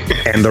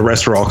and the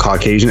rest were all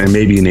Caucasian and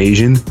maybe an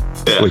Asian.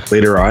 Yeah. Like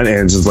later on,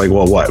 and it's just like,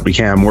 well, what? We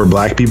can't have more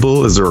black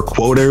people? Is there a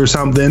quota or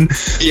something?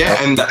 Yeah,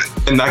 and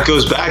that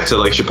goes back to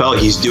like Chappelle.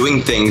 He's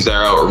doing things that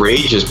are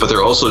outrageous, but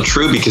they're also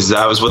true because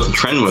that was what the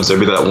trend was. There'd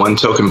be that one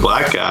token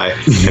black guy,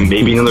 and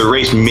maybe another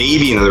race,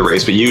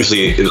 but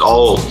usually it's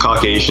all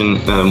Caucasian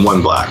and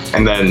one black.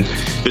 And then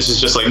this is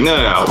just like,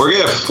 no, we're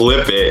gonna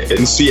flip it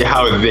and see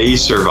how they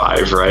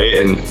survive, right?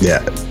 And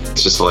yeah,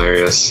 it's just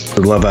hilarious. I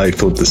love how he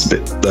flipped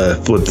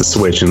the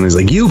switch, and he's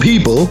like, "You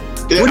people."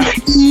 Yeah. What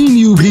do you mean,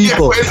 you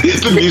people? Yeah,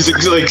 the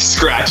music like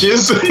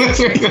scratches.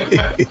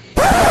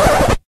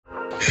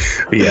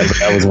 Yeah, but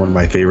that was one of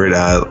my favorite.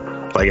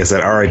 Like I said,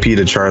 R.I.P.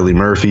 to Charlie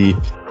Murphy.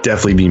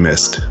 Definitely be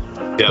missed.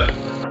 Yep.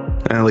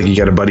 And like you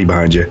got a buddy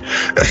behind you.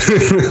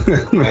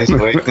 Nice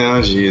wait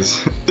now,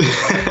 jeez.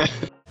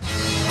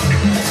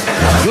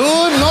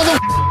 Good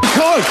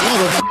coach,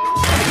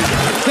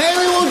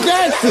 Samuel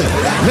Jackson,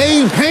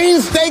 made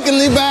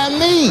painstakingly by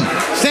me,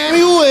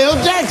 Samuel L.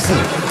 Jackson.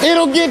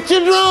 It'll get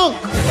you drunk.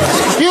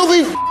 You'll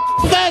be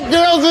fat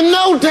girls in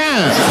no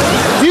time.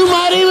 You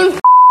might even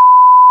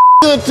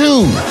her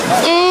too.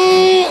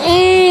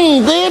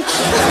 Bitch.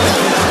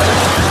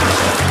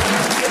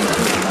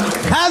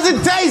 How's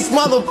it taste,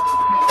 mother?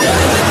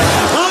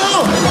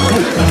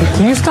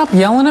 Can you stop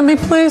yelling at me,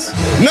 please?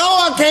 No,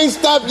 I can't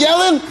stop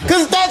yelling,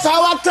 because that's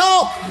how I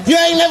talk. You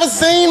ain't never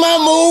seen my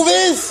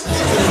movies?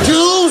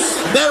 Juice,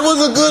 that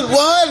was a good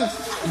one.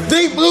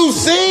 Deep Blue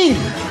Sea,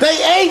 they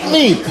ate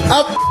me.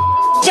 A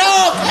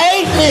shark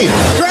ate me.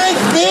 Drink,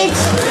 bitch.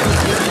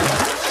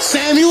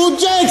 Samuel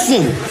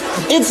Jackson,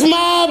 it's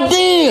my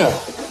beer.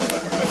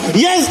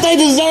 Yes, they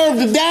deserve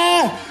to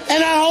die,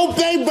 and I hope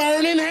they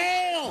burn in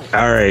hell.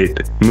 All right,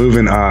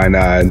 moving on.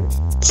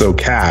 So,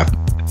 Cap,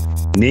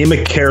 name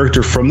a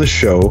character from the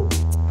show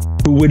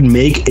who would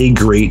make a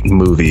great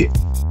movie.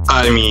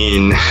 I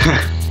mean,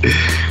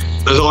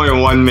 there's only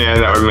one man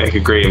that would make a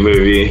great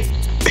movie.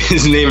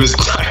 His name is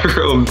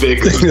Tyrone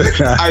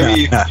Biggums. I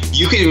mean,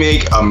 you can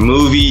make a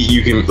movie.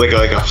 You can like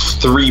a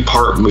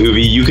 3-part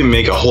movie. You can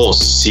make a whole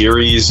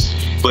series.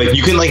 Like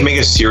you can like make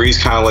a series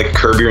kind of like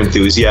Curb Your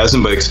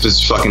Enthusiasm, but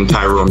it's fucking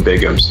Tyrone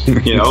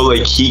Biggums. You know,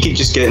 like he could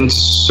just get into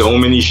so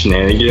many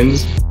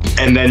shenanigans,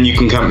 and then you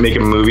can make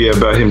a movie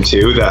about him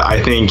too. That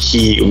I think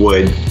he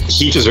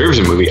deserves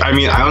a movie. I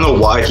mean, I don't know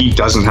why he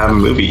doesn't have a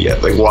movie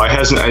yet. Like, why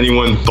hasn't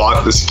anyone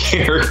bought this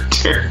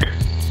character?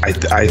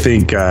 I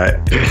think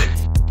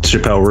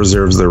Chappelle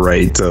reserves the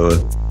right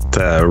to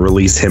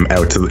release him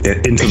out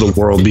into the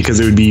world because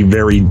it would be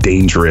very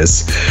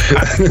dangerous.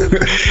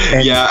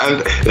 Yeah,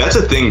 and that's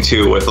a thing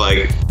too with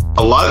like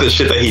a lot of the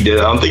shit that he did.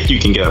 I don't think you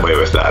can get away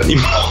with that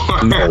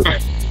anymore. No.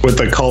 With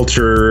the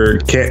culture,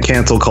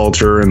 cancel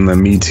culture, and the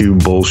Me Too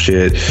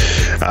bullshit.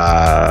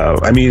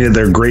 I mean,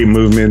 they're great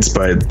movements,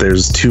 but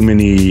there's too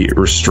many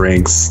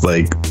restraints,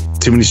 like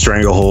too many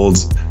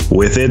strangleholds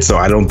with it. So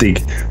I don't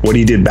think what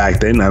he did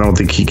back then, I don't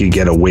think he could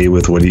get away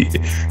with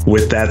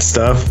with that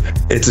stuff.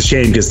 It's a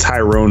shame because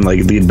Tyrone,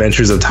 like the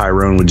adventures of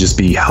Tyrone would just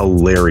be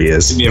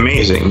hilarious. It'd be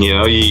amazing. You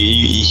know,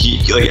 he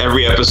like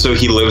every episode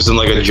he lives in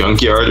like a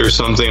junkyard or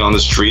something on the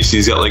streets.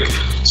 He's got like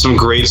some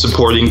great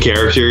supporting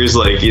characters.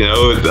 Like, you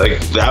know, like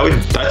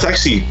that's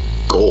actually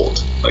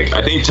gold. Like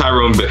I think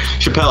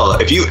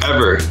Chappelle, if you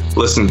ever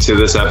listen to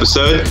this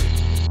episode,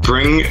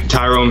 bring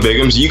Tyrone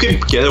Biggums. You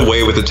could get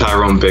away with the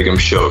Tyrone Biggums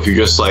show if you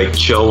just like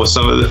chill with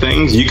some of the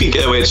things. You could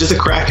get away. It's just a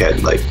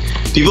crackhead. Like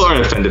people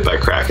aren't offended by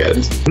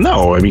crackheads.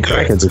 No, I mean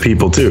crackheads are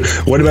people too.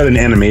 What about an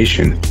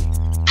animation?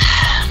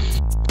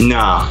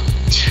 Nah,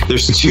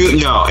 there's two.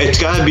 No, it's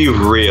got to be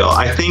real.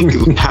 I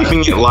think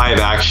having it live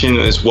action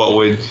is what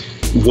would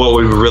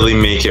really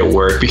make it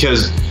work.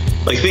 Because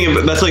like think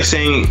about that's like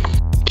saying.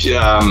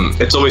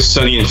 It's Always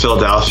Sunny in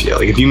Philadelphia.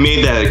 Like if you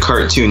made that a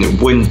cartoon,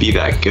 it wouldn't be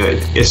that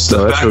good. It's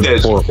the fact that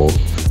it's horrible.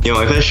 You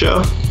don't like that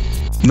show?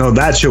 No,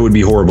 that show would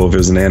be horrible if it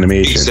was an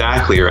animation.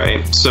 Exactly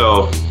right.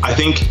 So I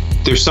think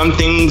there's some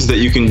things that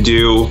you can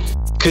do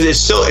because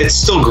it's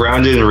still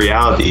grounded in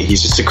reality.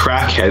 He's just a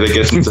crackhead that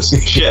gets into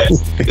some shit.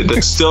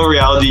 That's still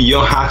reality. You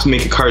don't have to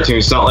make a cartoon.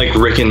 It's not like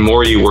Rick and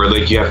Morty where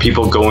like you have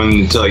people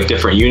going to like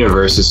different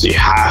universes, so you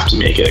have to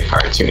make it a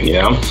cartoon. You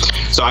know.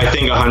 So I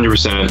think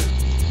 100%.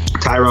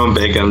 Tyrone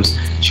Biggums.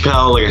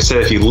 Chappelle, like I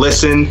said, if you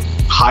listen,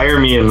 hire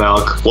me and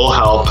Milk. We'll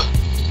help.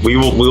 We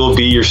will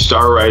be your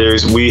star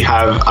writers. We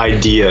have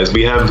ideas.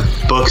 We have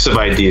books of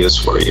ideas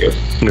for you.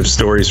 We have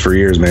stories for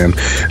years, man.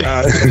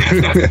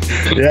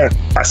 Yeah.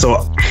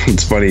 So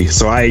it's funny.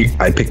 So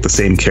I picked the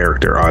same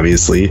character,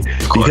 obviously,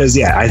 because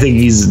I think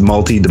he's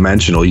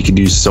multi-dimensional. You can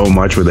do so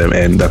much with him,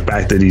 and the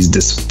fact that he's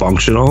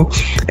dysfunctional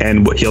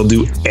and he'll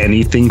do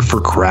anything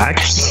for crack,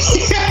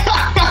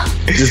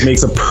 it just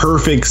makes a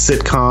perfect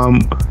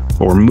sitcom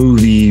or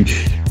movie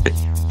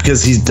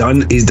because he's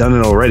done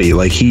it already.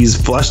 Like, he's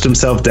flushed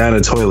himself down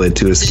a toilet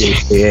to escape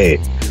AA.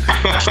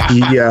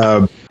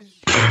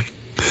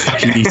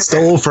 He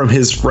stole from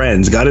his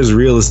friends, got his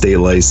real estate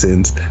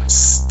license,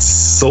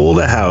 sold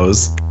their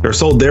house,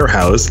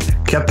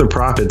 kept the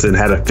profits, and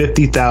had a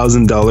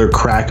 $50,000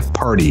 crack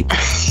party.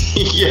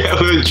 Yeah,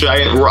 with a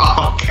giant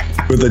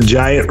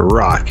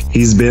rock.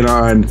 He's been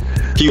on.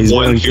 He's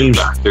won Fear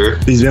Factor.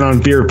 He's been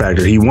on Fear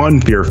Factor. He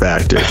won Fear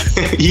Factor.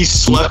 He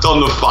slept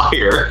on the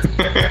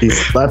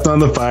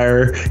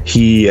fire.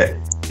 He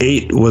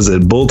ate, was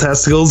it bull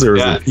testicles or?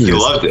 Yeah, he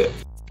loved it.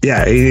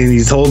 Yeah, and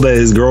he told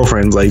his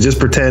girlfriends, like, just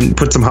put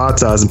some hot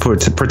sauce and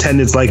pretend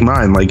it's like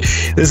mine. Like,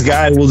 this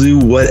guy will do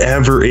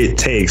whatever it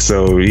takes.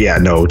 So yeah,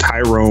 no,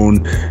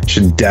 Tyrone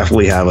should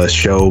definitely have a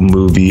show,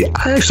 movie.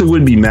 I actually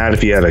wouldn't be mad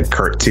if he had a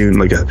cartoon,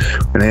 like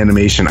an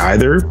animation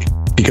either,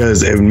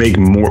 because it would make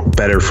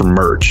better for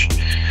merch.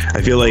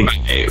 I feel like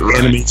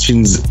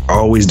animations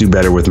always do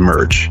better with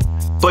merch.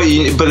 But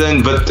you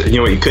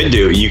know what you could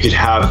do? You could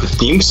have the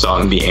theme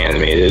song be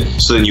animated,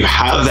 so then you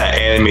have that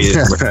animated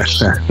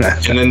merch,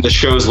 and then the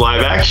show's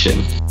live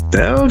action.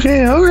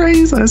 Okay, all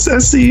right. I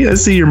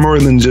see. You're more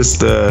than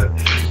just an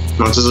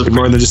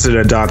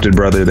adopted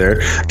brother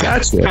there.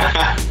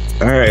 Gotcha.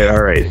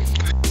 All right.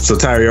 So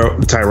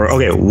Tyrone.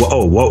 Okay.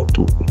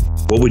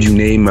 What would you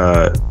name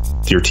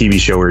your TV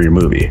show or your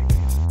movie?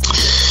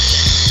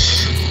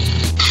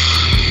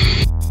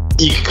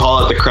 You could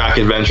call it The Crack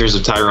Adventures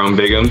of Tyrone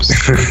Biggums.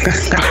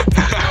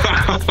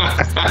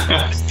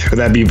 Would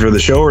that be for the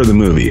show or the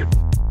movie?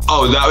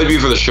 Oh, that would be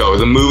for the show.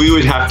 The movie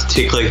would have to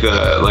take the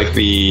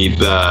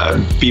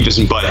Beavis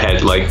and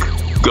Butthead like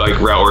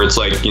route where it's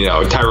like, you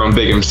know, Tyrone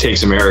Biggums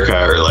takes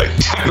America, or like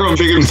Tyrone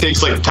Biggums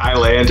takes like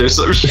Thailand or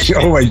some shit.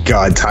 Oh my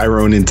God,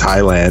 Tyrone in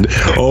Thailand.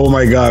 Oh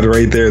my God,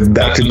 right there.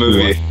 That's a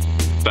movie.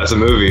 That's a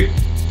movie.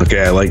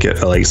 Okay, I like it.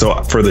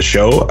 So for the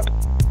show,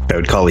 I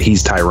would call it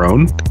He's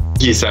Tyrone.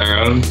 He's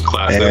Tyrone,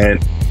 classic.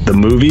 And the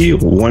movie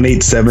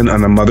 187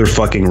 on a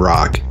motherfucking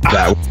rock.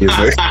 That was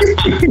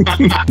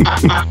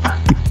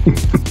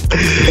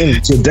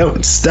so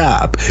don't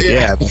stop.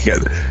 Yeah,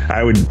 because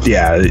I would.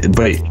 Yeah,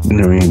 but I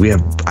mean, we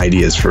have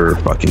ideas for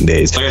fucking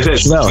days. Like I said,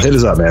 Chevelle, hit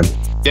us up, man.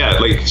 Yeah,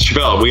 like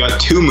Chevelle, we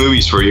got 2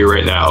 movies for you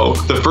right now.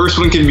 The first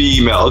one can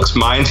be Melk's.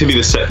 Mine can be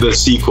the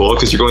sequel,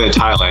 because you're going to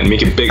Thailand,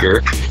 make it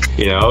bigger.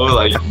 You know,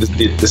 like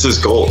this is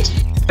gold.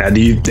 Now, do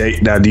you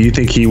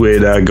think he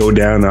would go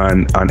down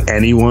on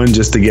anyone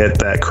just to get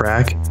that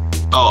crack?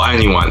 Oh,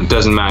 anyone.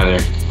 Doesn't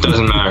matter.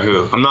 Doesn't matter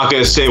who. I'm not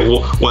going to say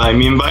what I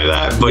mean by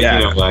that, but you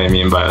know what I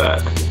mean by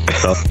that.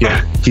 So,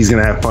 yeah, he's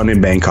going to have fun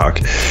in Bangkok.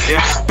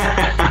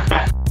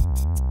 Yeah.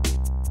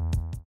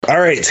 All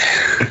right.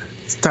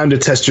 It's time to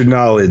test your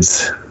knowledge.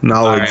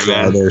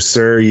 There,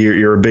 sir.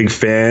 You're a big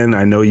fan.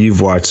 I know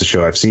you've watched the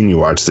show. I've seen you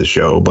watch the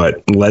show,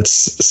 but let's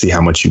see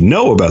how much you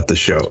know about the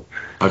show.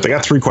 Okay. I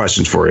got 3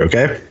 questions for you,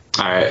 okay?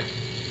 All right.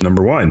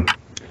 Number 1,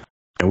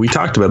 and we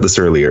talked about this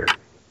earlier.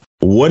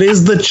 What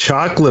is the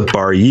chocolate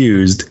bar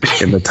used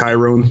in the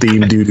Tyrone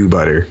themed doo-doo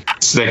butter?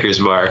 Snickers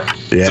bar.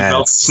 Yeah.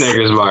 It's a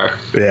Snickers bar.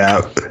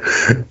 Yeah.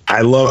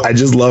 I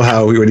just love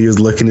how when he was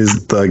licking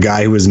the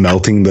guy who was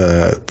melting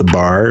the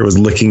bar was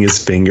licking his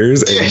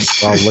fingers, and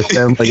I'll look at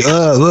him like,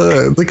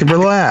 look,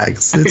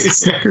 relax. It's a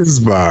Snickers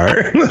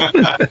bar.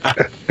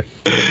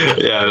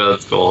 Yeah,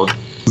 that's gold.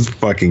 It's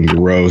fucking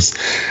gross.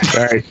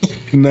 All right.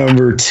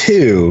 Number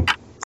 2.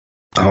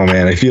 Oh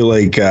man, I feel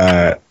like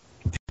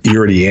you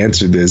already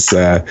answered this.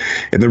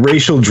 In the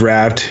racial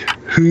draft,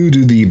 who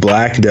do the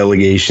black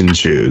delegation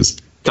choose?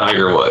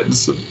 Tiger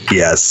Woods.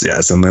 Yes,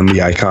 and then the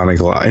iconic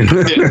line.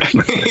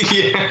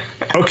 Yeah.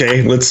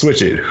 Okay, let's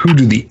switch it. Who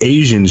do the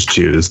Asians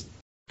choose?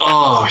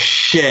 Oh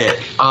shit.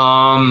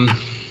 Come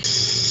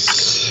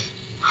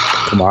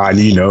on,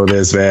 you know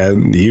this,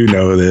 man. You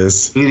know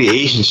this. Who do the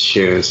Asians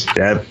choose?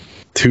 Yep.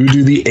 Who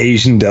do the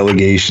Asian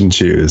delegation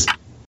choose?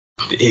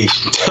 The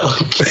Asian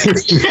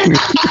delegation.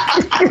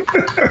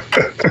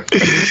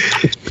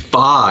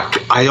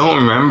 Fuck, I don't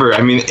remember.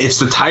 I mean, it's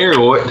the Tiger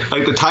Woods.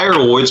 Like, the Tiger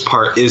Woods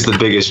part is the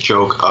biggest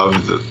joke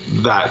of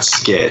that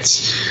skit.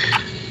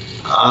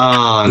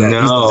 Oh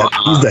no,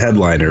 he's the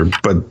headliner,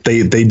 but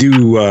they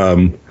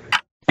do.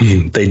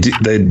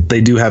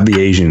 They do have the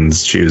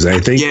Asians choose. I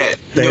think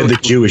they have the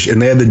Jewish,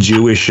 and they have the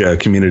Jewish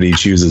community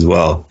choose as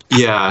well.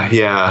 Yeah.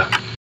 You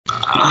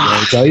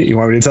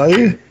want me to tell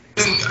you?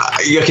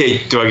 Okay,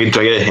 do I get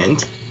a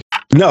hint?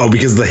 No,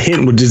 because the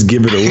hint would just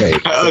give it away.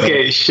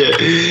 Okay, shit.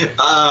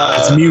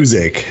 It's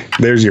music.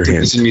 There's your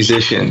hint. It's a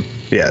musician.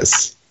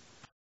 Yes.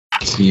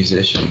 It's a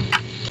musician.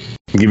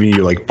 I'm giving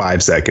you like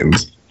 5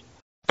 seconds.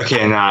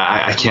 Okay,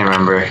 I can't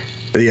remember.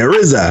 The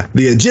RZA,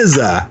 the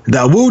Jizza,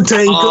 the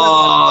Wu-Tang Clan.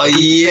 Oh,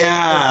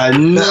 yeah,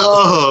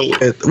 no.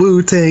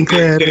 Wu-Tang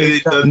Clan.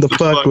 The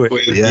fuck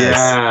with. Yes.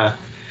 Yeah.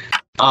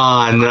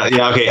 No,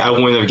 yeah, okay, I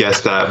wouldn't have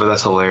guessed that, but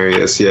that's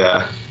hilarious,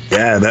 yeah.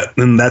 Yeah,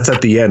 that's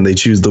at the end. They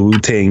choose the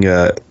Wu-Tang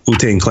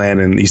Clan,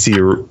 and you see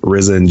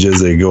RZA and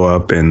Jizza go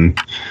up, and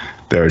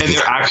they're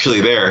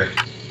actually there.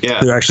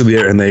 Yeah, they're actually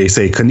there, and they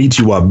say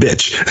 "Konnichiwa,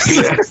 bitch."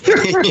 Yeah.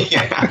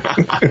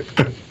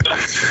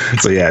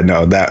 So yeah,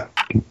 no, that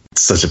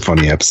Such a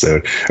funny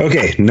episode.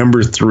 Okay,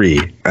 number 3.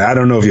 I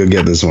don't know if you'll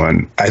get this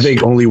one. I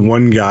think only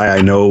one guy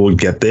I know would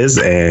get this,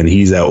 and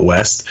he's out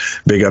west.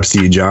 Big ups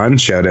to you, John.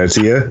 Shout out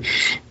to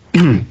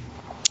you.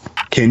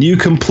 Can you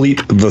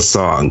complete the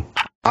song?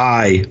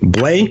 I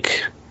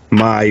blank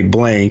my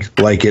blank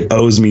like it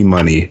owes me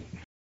money.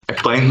 I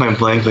blank my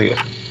blank like.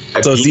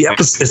 So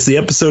it's the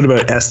episode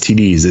about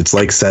STDs. It's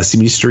like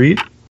Sesame Street.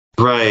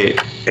 Right.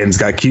 And it's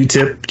got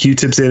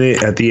Q-tips in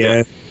it at the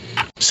end.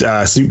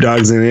 Snoop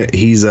Dogg's in it.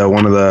 He's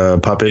one of the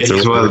puppets. Yeah,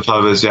 he's one of the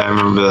puppets. Yeah, I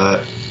remember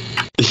that.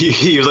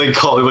 He was like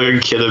calling like a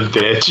kid a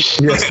bitch.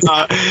 Yes.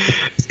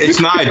 It's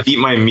not I beat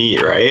my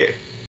meat, right?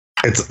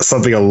 It's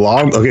something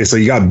along. Okay, so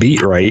you got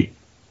beat right,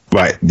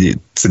 but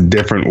it's a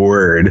different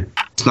word.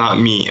 It's not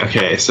meat.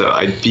 Okay, so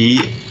I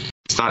beat.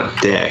 It's not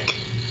dick.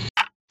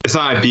 It's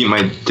not I beat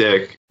my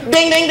dick.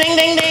 Ding, ding, ding,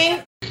 ding,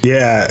 ding.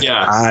 Yeah,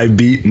 I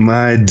beat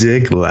my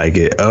dick like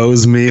it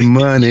owes me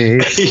money.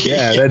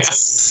 Yeah, that's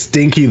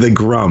Stinky the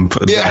Grump.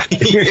 Yeah,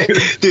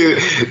 dude,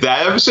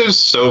 that episode's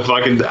so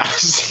fucking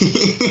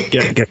nasty.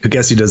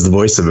 Guess who does the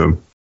voice of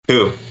him?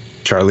 Who?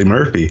 Charlie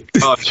Murphy.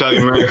 Oh,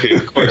 Charlie Murphy,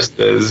 of course it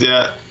is.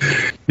 Yeah.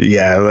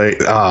 Yeah, like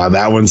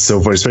that one's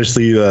so funny,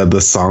 especially the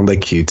song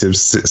that Q-Tip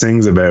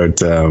sings about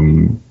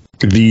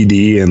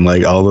VD and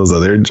like all those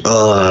other. It's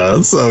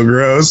so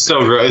gross.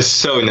 So gross.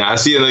 So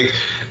nasty. And like,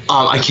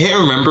 I can't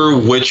remember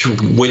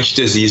which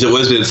disease it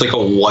was, but it's like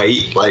a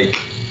white, like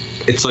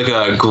it's like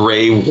a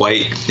gray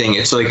white thing.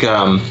 It's like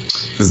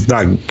It's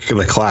not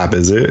the clap,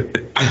 is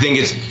it? I think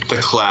it's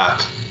the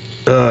clap.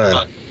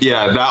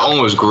 Yeah, that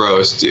one was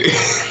gross, dude.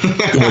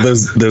 Well,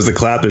 there's the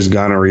clap. There's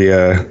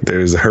gonorrhea.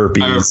 There's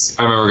herpes.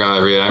 I remember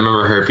gonorrhea. I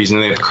remember herpes,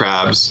 and then they have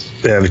crabs.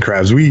 They have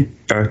crabs. We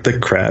are the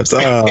crabs.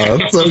 Oh,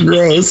 it's so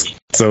gross.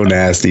 So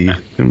nasty.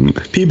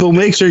 People,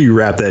 make sure you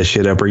wrap that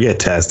shit up or get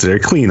tested or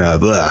clean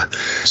up. Ugh.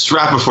 Just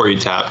wrap before you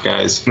tap,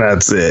 guys.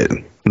 That's it.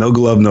 No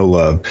glove, no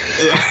love.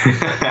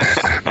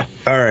 Yeah.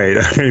 All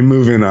right,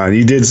 moving on.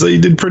 You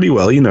did pretty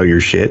well. You know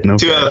your shit. No.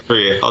 2 out of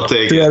 3. I'll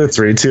take 2 out of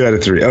 3. 2 out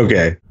of 3.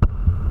 Okay.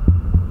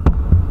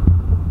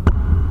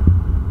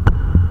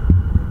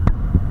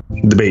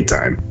 Debate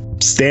time.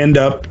 Stand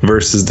up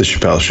versus the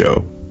Chappelle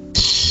Show.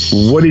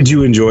 What did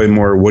you enjoy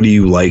more? What do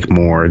you like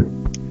more?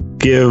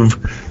 Give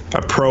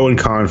a pro and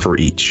con for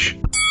each.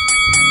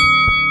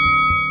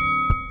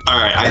 All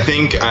right, I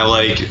think I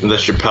like the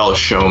Chappelle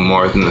Show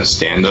more than the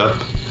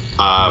stand-up.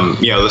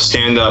 The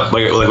stand-up,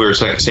 like we were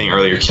saying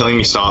earlier, Killing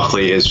Me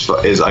Softly is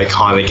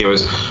iconic. It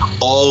was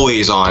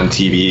always on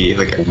TV,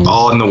 like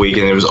all in the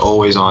weekend. It was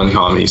always on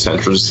Comedy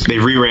Central. They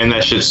reran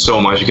that shit so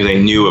much because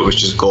they knew it was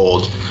just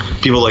gold.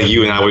 People like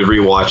you and I would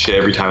rewatch it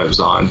every time it was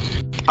on.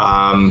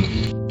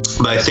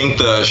 But I think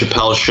the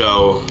Chappelle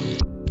Show,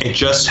 it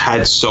just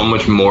had so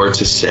much more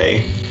to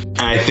say,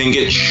 and I think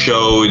it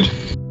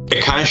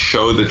kind of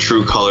showed the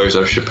true colors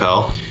of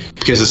Chappelle.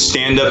 Because the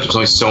stand-up, there's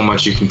only so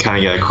much you can kind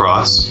of get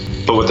across.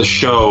 But with the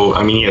show,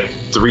 I mean, he had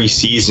 3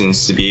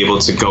 seasons to be able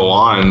to go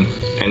on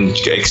and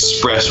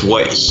express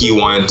what he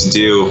wanted to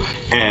do.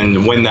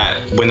 And when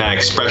that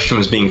expression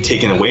was being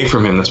taken away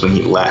from him, that's when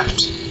he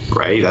left.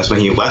 Right? That's when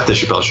he left the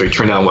Chappelle Show. He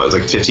turned down, what, it was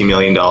like $50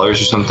 million or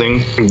something?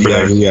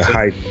 Yeah,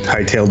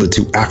 hightailed it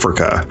to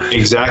Africa.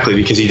 Exactly,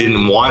 because he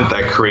didn't want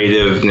that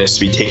creativeness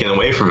to be taken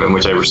away from him,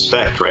 which I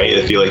respect, right?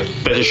 I feel like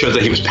that just shows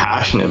that he was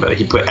passionate about it.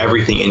 He put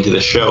everything into the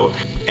show.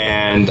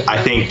 And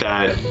I think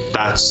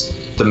that's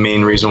the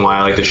main reason why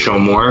I like the show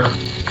more.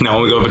 Now,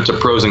 when we go to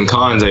pros and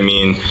cons, I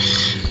mean,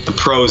 the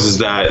pros is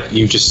that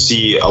you just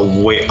see a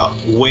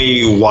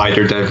way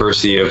wider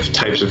diversity of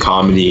types of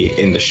comedy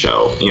in the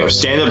show. You know,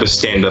 stand-up is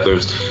stand-up.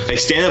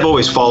 Stand-up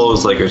always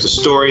follows, like, there's a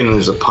story and then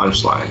there's a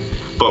punchline.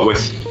 But with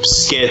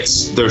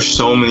skits, there's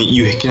so many,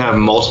 you can have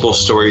multiple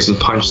stories and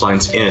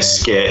punchlines in a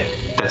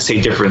skit that say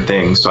different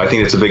things. So I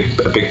think that's a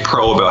big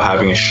pro about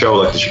having a show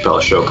like the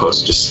Chappelle Show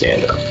opposed to just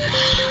stand-up.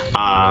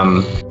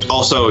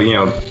 Also, you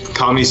know,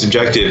 comedy's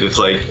subjective. It's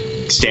like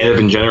stand-up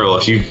in general.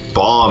 If you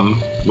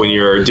bomb when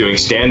you're doing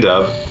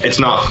stand-up, it's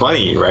not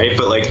funny, right?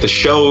 But like the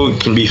show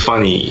can be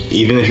funny,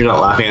 even if you're not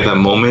laughing at that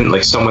moment.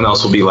 Like someone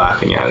else will be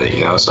laughing at it,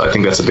 you know. So I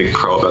think that's a big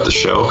pro about the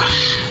show.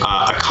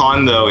 A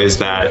con, though, is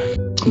that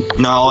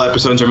not all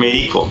episodes are made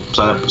equal.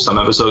 Some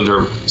episodes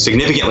are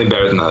significantly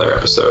better than other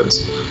episodes,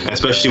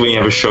 especially when you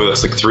have a show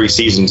that's like 3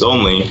 seasons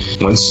only.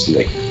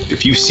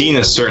 If you've seen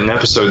a certain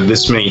episode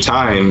this many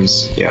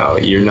times, you know,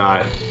 you're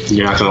not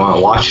going to want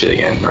to watch it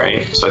again,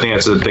 right? So I think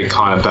that's a big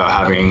con about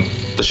having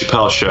the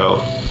Chappelle Show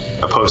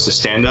opposed to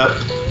stand-up.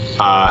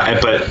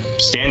 But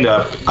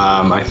stand-up,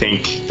 I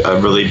think a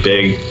really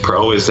big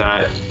pro is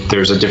that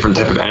there's a different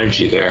type of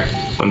energy there.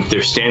 When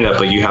there's stand-up,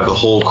 like you have the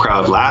whole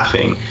crowd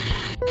laughing.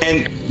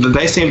 And the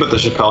nice thing about the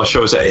Chappelle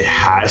Show is that it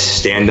has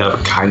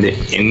stand-up kind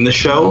of in the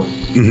show,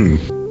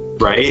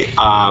 right?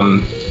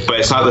 But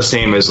it's not the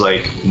same as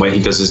like when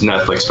he does his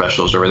Netflix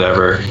specials or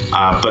whatever.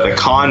 But the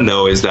con,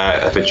 though, is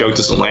that if a joke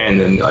doesn't land,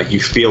 then like you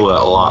feel it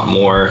a lot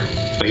more.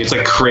 Like it's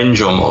like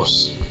cringe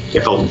almost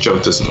if a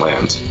joke doesn't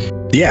land.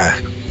 Yeah.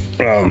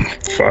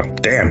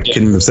 Fuck, damn,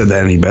 couldn't have said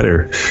that any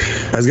better.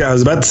 I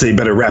was about to say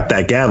better wrap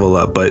that gavel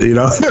up, but you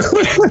know.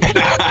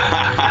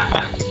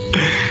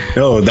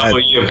 What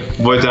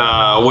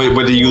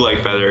do you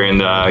like better,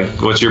 and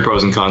what's your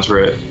pros and cons for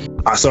it?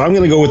 So I'm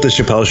gonna go with the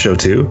Chappelle Show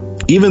too,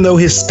 even though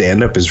his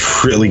stand-up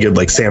is really good,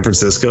 like San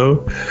Francisco,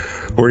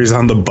 where he's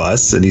on the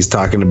bus and he's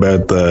talking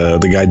about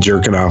the guy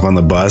jerking off on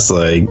the bus,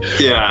 like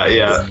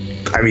yeah.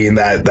 I mean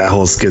that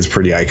whole skit's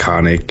pretty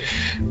iconic.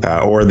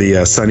 Or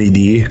the Sunny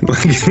D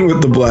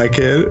with the black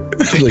head,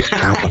 like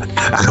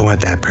I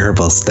want that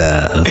purple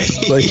stuff.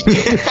 Like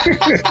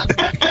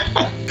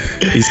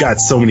he's got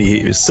so many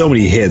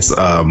hits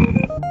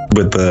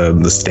with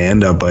the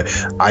stand-up, but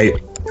I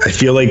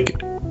feel like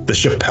the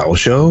Chappelle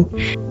Show.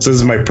 So this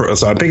is my pro.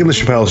 So I'm picking the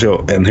Chappelle Show,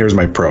 and here's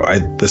my pro. I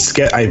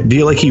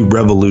feel like he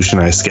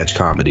revolutionized sketch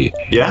comedy.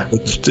 Yeah,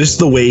 just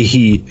the way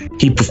he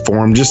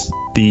performed, just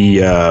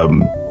the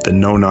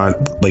no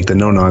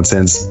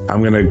nonsense.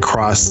 I'm gonna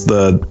cross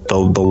the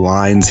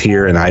lines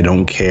here, and I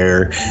don't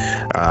care.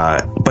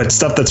 But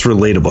stuff that's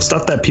relatable,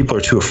 stuff that people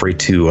are too afraid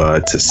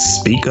to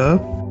speak of.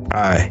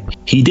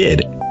 He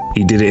did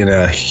it in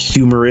a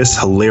humorous,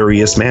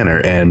 hilarious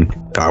manner, and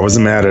I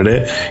wasn't mad at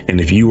it. And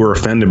if you were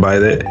offended by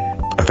it,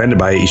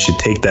 you should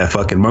take that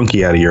fucking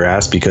monkey out of your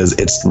ass, because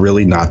it's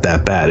really not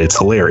that bad. It's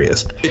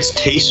hilarious. It's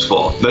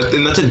tasteful.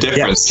 That's a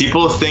difference. Yeah.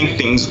 People think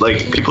things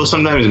like, people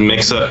sometimes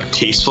mix up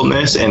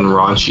tastefulness and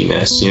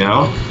raunchiness, you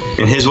know?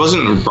 And his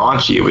wasn't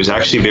raunchy. It was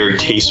actually very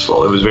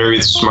tasteful. It was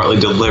very smartly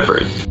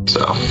delivered.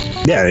 So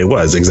yeah, it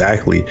was,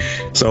 exactly.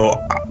 So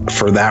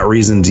for that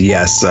reason,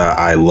 yes,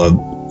 I'm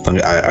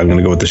going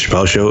to go with the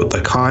Chappelle Show. The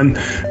con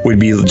would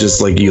be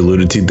just like you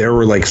alluded to. There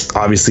were like,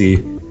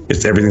 obviously,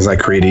 everything's not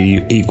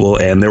created equal,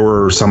 and there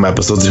were some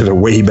episodes that are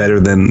way better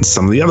than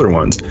some of the other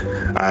ones.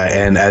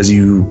 And as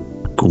you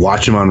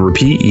watch them on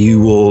repeat,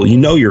 you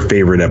know your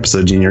favorite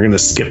episodes, and you're going to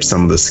skip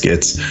some of the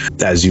skits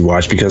as you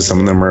watch, because some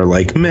of them are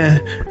like meh,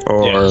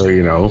 or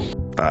you know,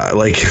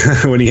 like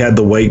when he had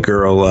the white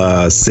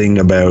girl sing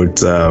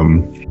about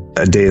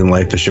A Day in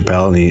Life of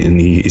Chappelle,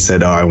 and he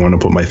said, "Oh, I want to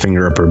put my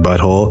finger up her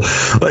butthole."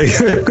 Like,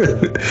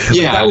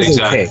 yeah, that was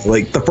exactly. Okay.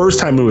 Like the first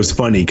time it was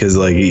funny because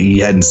like he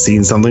hadn't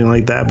seen something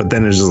like that, but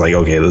then it's just like,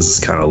 okay, this is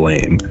kind of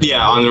lame.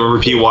 Yeah, on the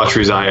repeat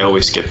watchers, I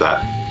always skip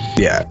that.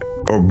 Yeah.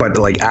 But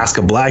like Ask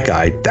a Black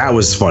Guy, that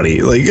was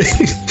funny. Like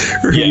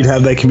you'd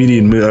have that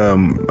comedian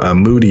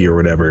Moody or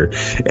whatever,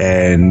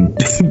 and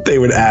they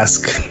would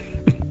ask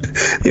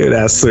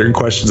certain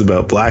questions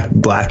about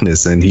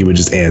blackness, and he would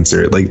just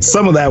answer it. Like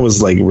some of that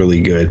was like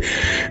really good,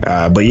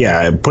 but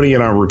yeah, putting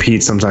it on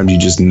repeat, sometimes you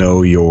just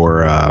know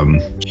your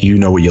you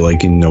know what you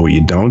like and you know what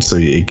you don't, so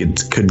it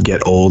could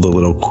get old a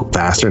little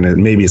faster, and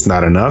maybe it's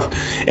not enough.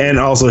 And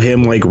also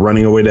him like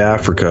running away to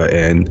Africa,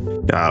 and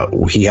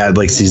he had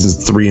like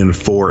seasons 3 and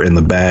 4 in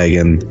the bag,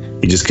 and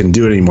he just couldn't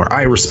do it anymore.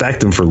 I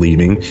respect him for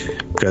leaving,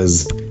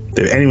 because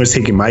if anyone's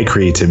taking my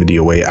creativity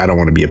away, I don't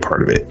want to be a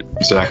part of it.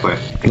 Exactly.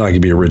 I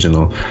could be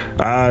original.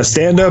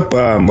 Stand-up,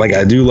 like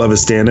I do love a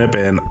stand-up,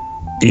 and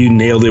you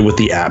nailed it with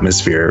the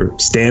atmosphere.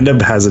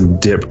 Stand-up has a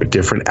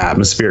different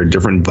atmosphere, a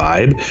different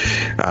vibe.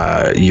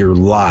 You're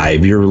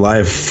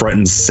live front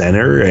and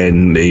center,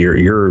 and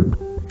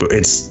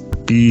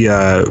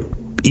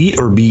eat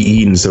or be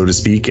eaten, so to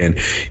speak, and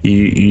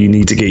you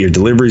need to get your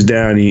deliveries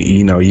down.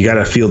 You know, you got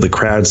to feel the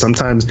crowd.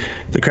 Sometimes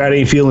the crowd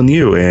ain't feeling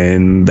you,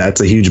 and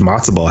that's a huge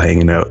matzo ball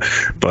hanging out.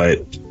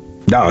 But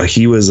no,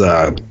 he was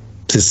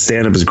his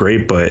stand-up is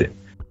great, but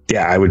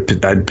yeah,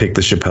 I'd pick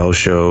the Chappelle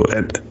Show,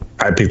 and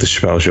I'd pick the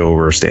Chappelle Show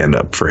over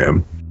stand-up for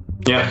him.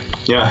 Yeah,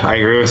 I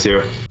agree with you.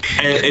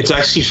 And it's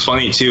actually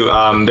funny too.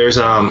 There's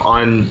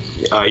on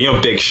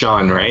Big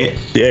Sean, right?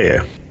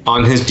 Yeah.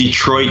 On his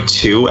Detroit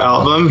 2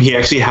 album, he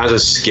actually has a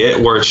skit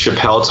where it's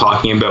Chappelle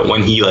talking about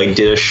when he like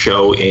did a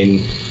show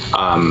in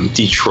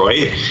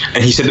Detroit,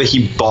 and he said that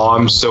he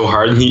bombed so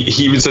hard, and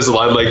he even says a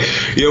line like,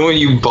 you know, when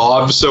you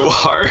bomb so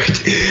hard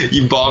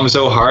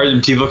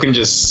and people can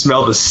just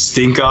smell the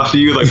stink off of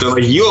you, like they're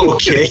like, you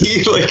okay?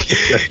 Like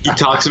he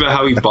talks about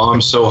how he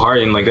bombed so hard,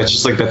 and like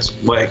that's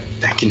what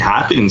that can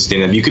happen in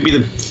stand-up. You could be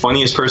the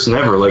funniest person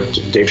ever, like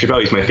Dave Chappelle.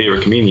 He's my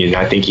favorite comedian.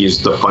 I think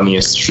he's the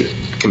funniest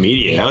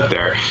comedian out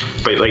there,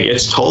 but like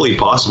it's totally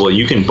possible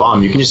you can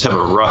bomb. You can just have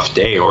a rough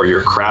day, or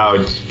your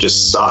crowd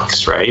just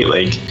sucks, right?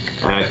 Like,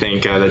 and I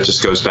think that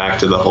just goes back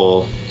to the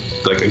whole,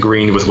 like,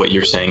 agreeing with what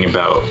you're saying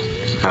about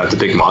the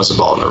big matzo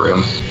ball in the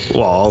room.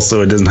 Well,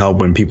 also it doesn't help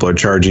when people are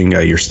charging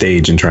your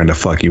stage and trying to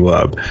fuck you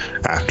up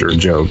after a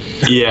joke.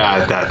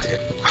 Yeah, that too.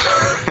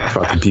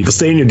 Fucking people,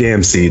 stay in your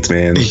damn seats,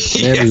 man. Man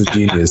is a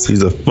genius.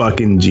 He's a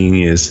fucking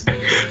genius.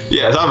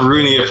 Yeah, stop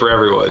ruining it for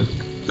everyone.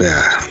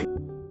 Yeah.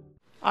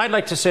 I'd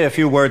like to say a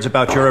few words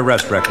about your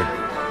arrest record.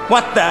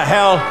 What the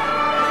hell?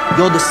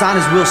 Yo, the sign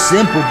is real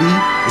simple, B.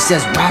 It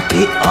says wrap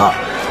it up.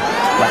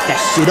 Wrap that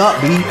shit up,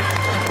 B.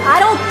 I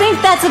don't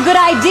think that's a good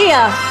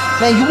idea.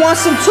 Man, you want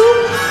some too?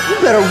 You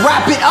better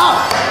wrap it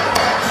up.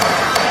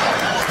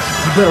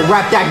 You better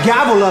wrap that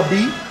gavel up,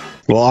 B.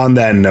 Well, on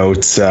that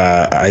note,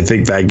 I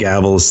think that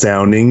gavel is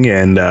sounding,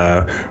 and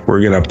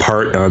we're going to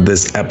part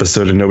this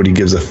episode of Nobody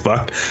Gives a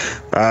Fuck.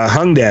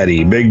 Hung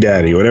Daddy, Big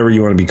Daddy, whatever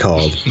you want to be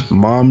called.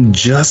 Mom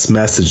just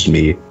messaged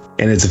me,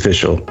 and it's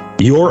official.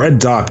 You're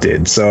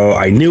adopted. So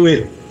I knew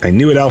it.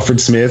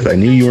 Alfred Smith. I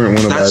knew you weren't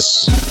one of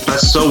us.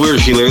 That's so weird.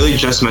 She literally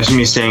just messaged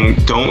me saying,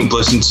 don't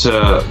listen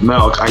to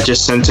Milk. I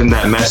just sent him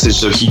that message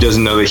so he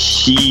doesn't know that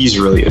he's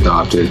really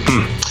adopted.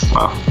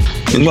 Wow.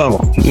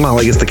 Well,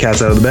 I guess the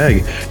cat's out of the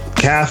bag.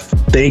 Kath,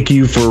 thank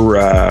you for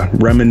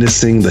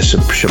reminiscing the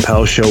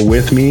Chappelle Show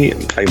with me.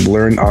 I've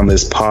learned on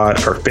this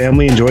pod our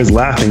family enjoys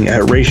laughing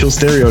at racial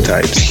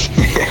stereotypes.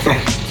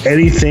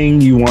 Anything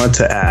you want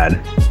to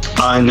add?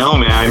 No,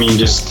 man. I mean,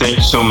 just thank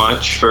you so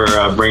much for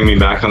bringing me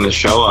back on the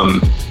show.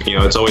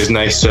 It's always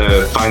nice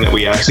to find that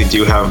we actually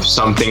do have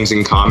some things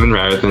in common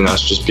rather than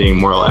us just being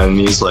mortal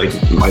enemies, like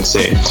you might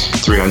say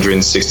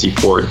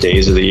 364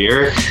 days of the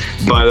year.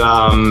 But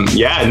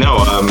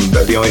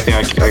the only thing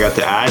I got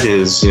to add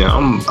is,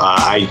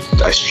 I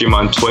stream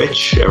on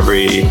Twitch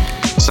every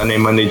Sunday,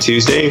 Monday,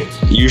 Tuesday,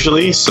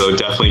 usually. So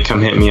definitely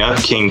come hit me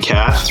up, King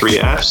Kath, 3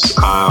 Fs.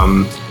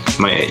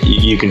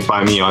 You can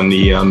find me on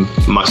the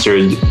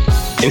Mustard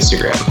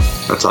Instagram.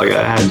 That's all I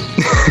gotta add.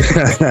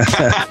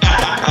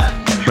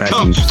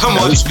 come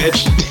watch,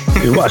 bitch.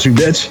 You're watching,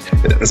 bitch.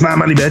 It's my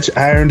money, bitch.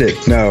 I earned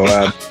it. No,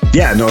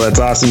 that's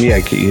awesome.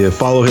 Yeah,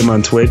 follow him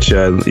on Twitch,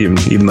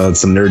 even though it's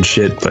some nerd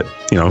shit, but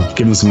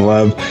give him some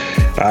love.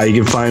 You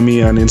can find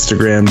me on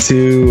Instagram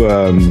too.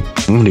 I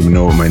don't even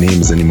know what my name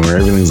is anymore.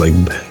 Everything's like,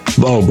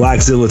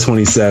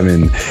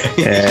 Blackzilla27.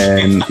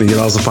 And you can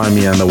also find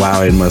me on the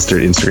Wow and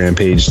Mustard Instagram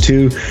page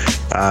too.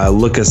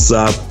 Look us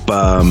up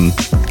on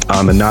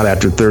the Not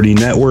After 30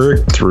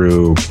 network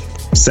through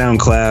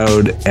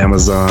SoundCloud,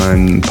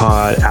 Amazon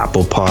Pod,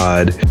 Apple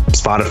Pod,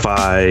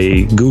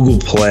 Spotify, Google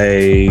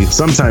Play,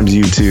 sometimes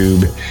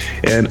YouTube,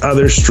 and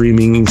other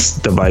streaming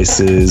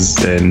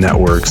devices and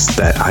networks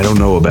that I don't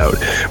know about.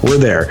 We're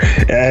there.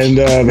 And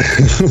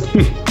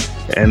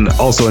and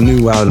also a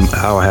new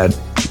Wow I Had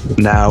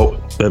now.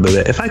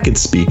 If I could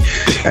speak,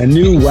 a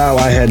new Wow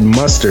I Had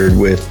Mustard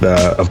with,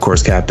 of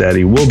course, Cap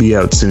Daddy will be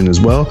out soon as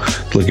well.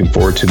 Looking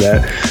forward to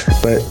that.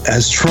 But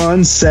as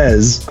Tron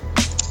says,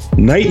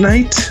 night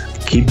night,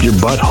 keep your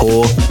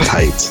butthole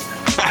tight.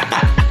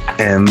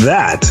 And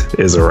that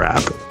is a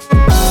wrap.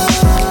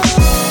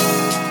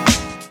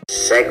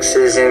 Sex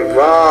isn't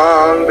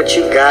wrong, but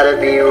you gotta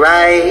be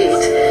right.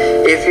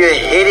 If you're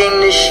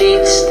hitting the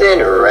sheets, then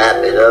wrap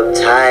it up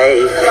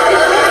tight.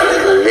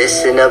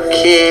 Listen up,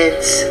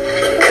 kids,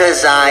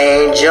 cause I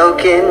ain't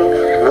joking.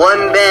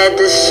 One bad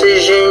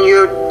decision,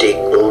 your dick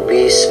will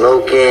be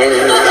smoking.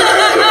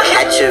 You'll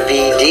catch a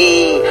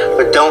VD,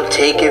 but don't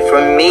take it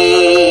from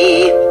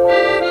me.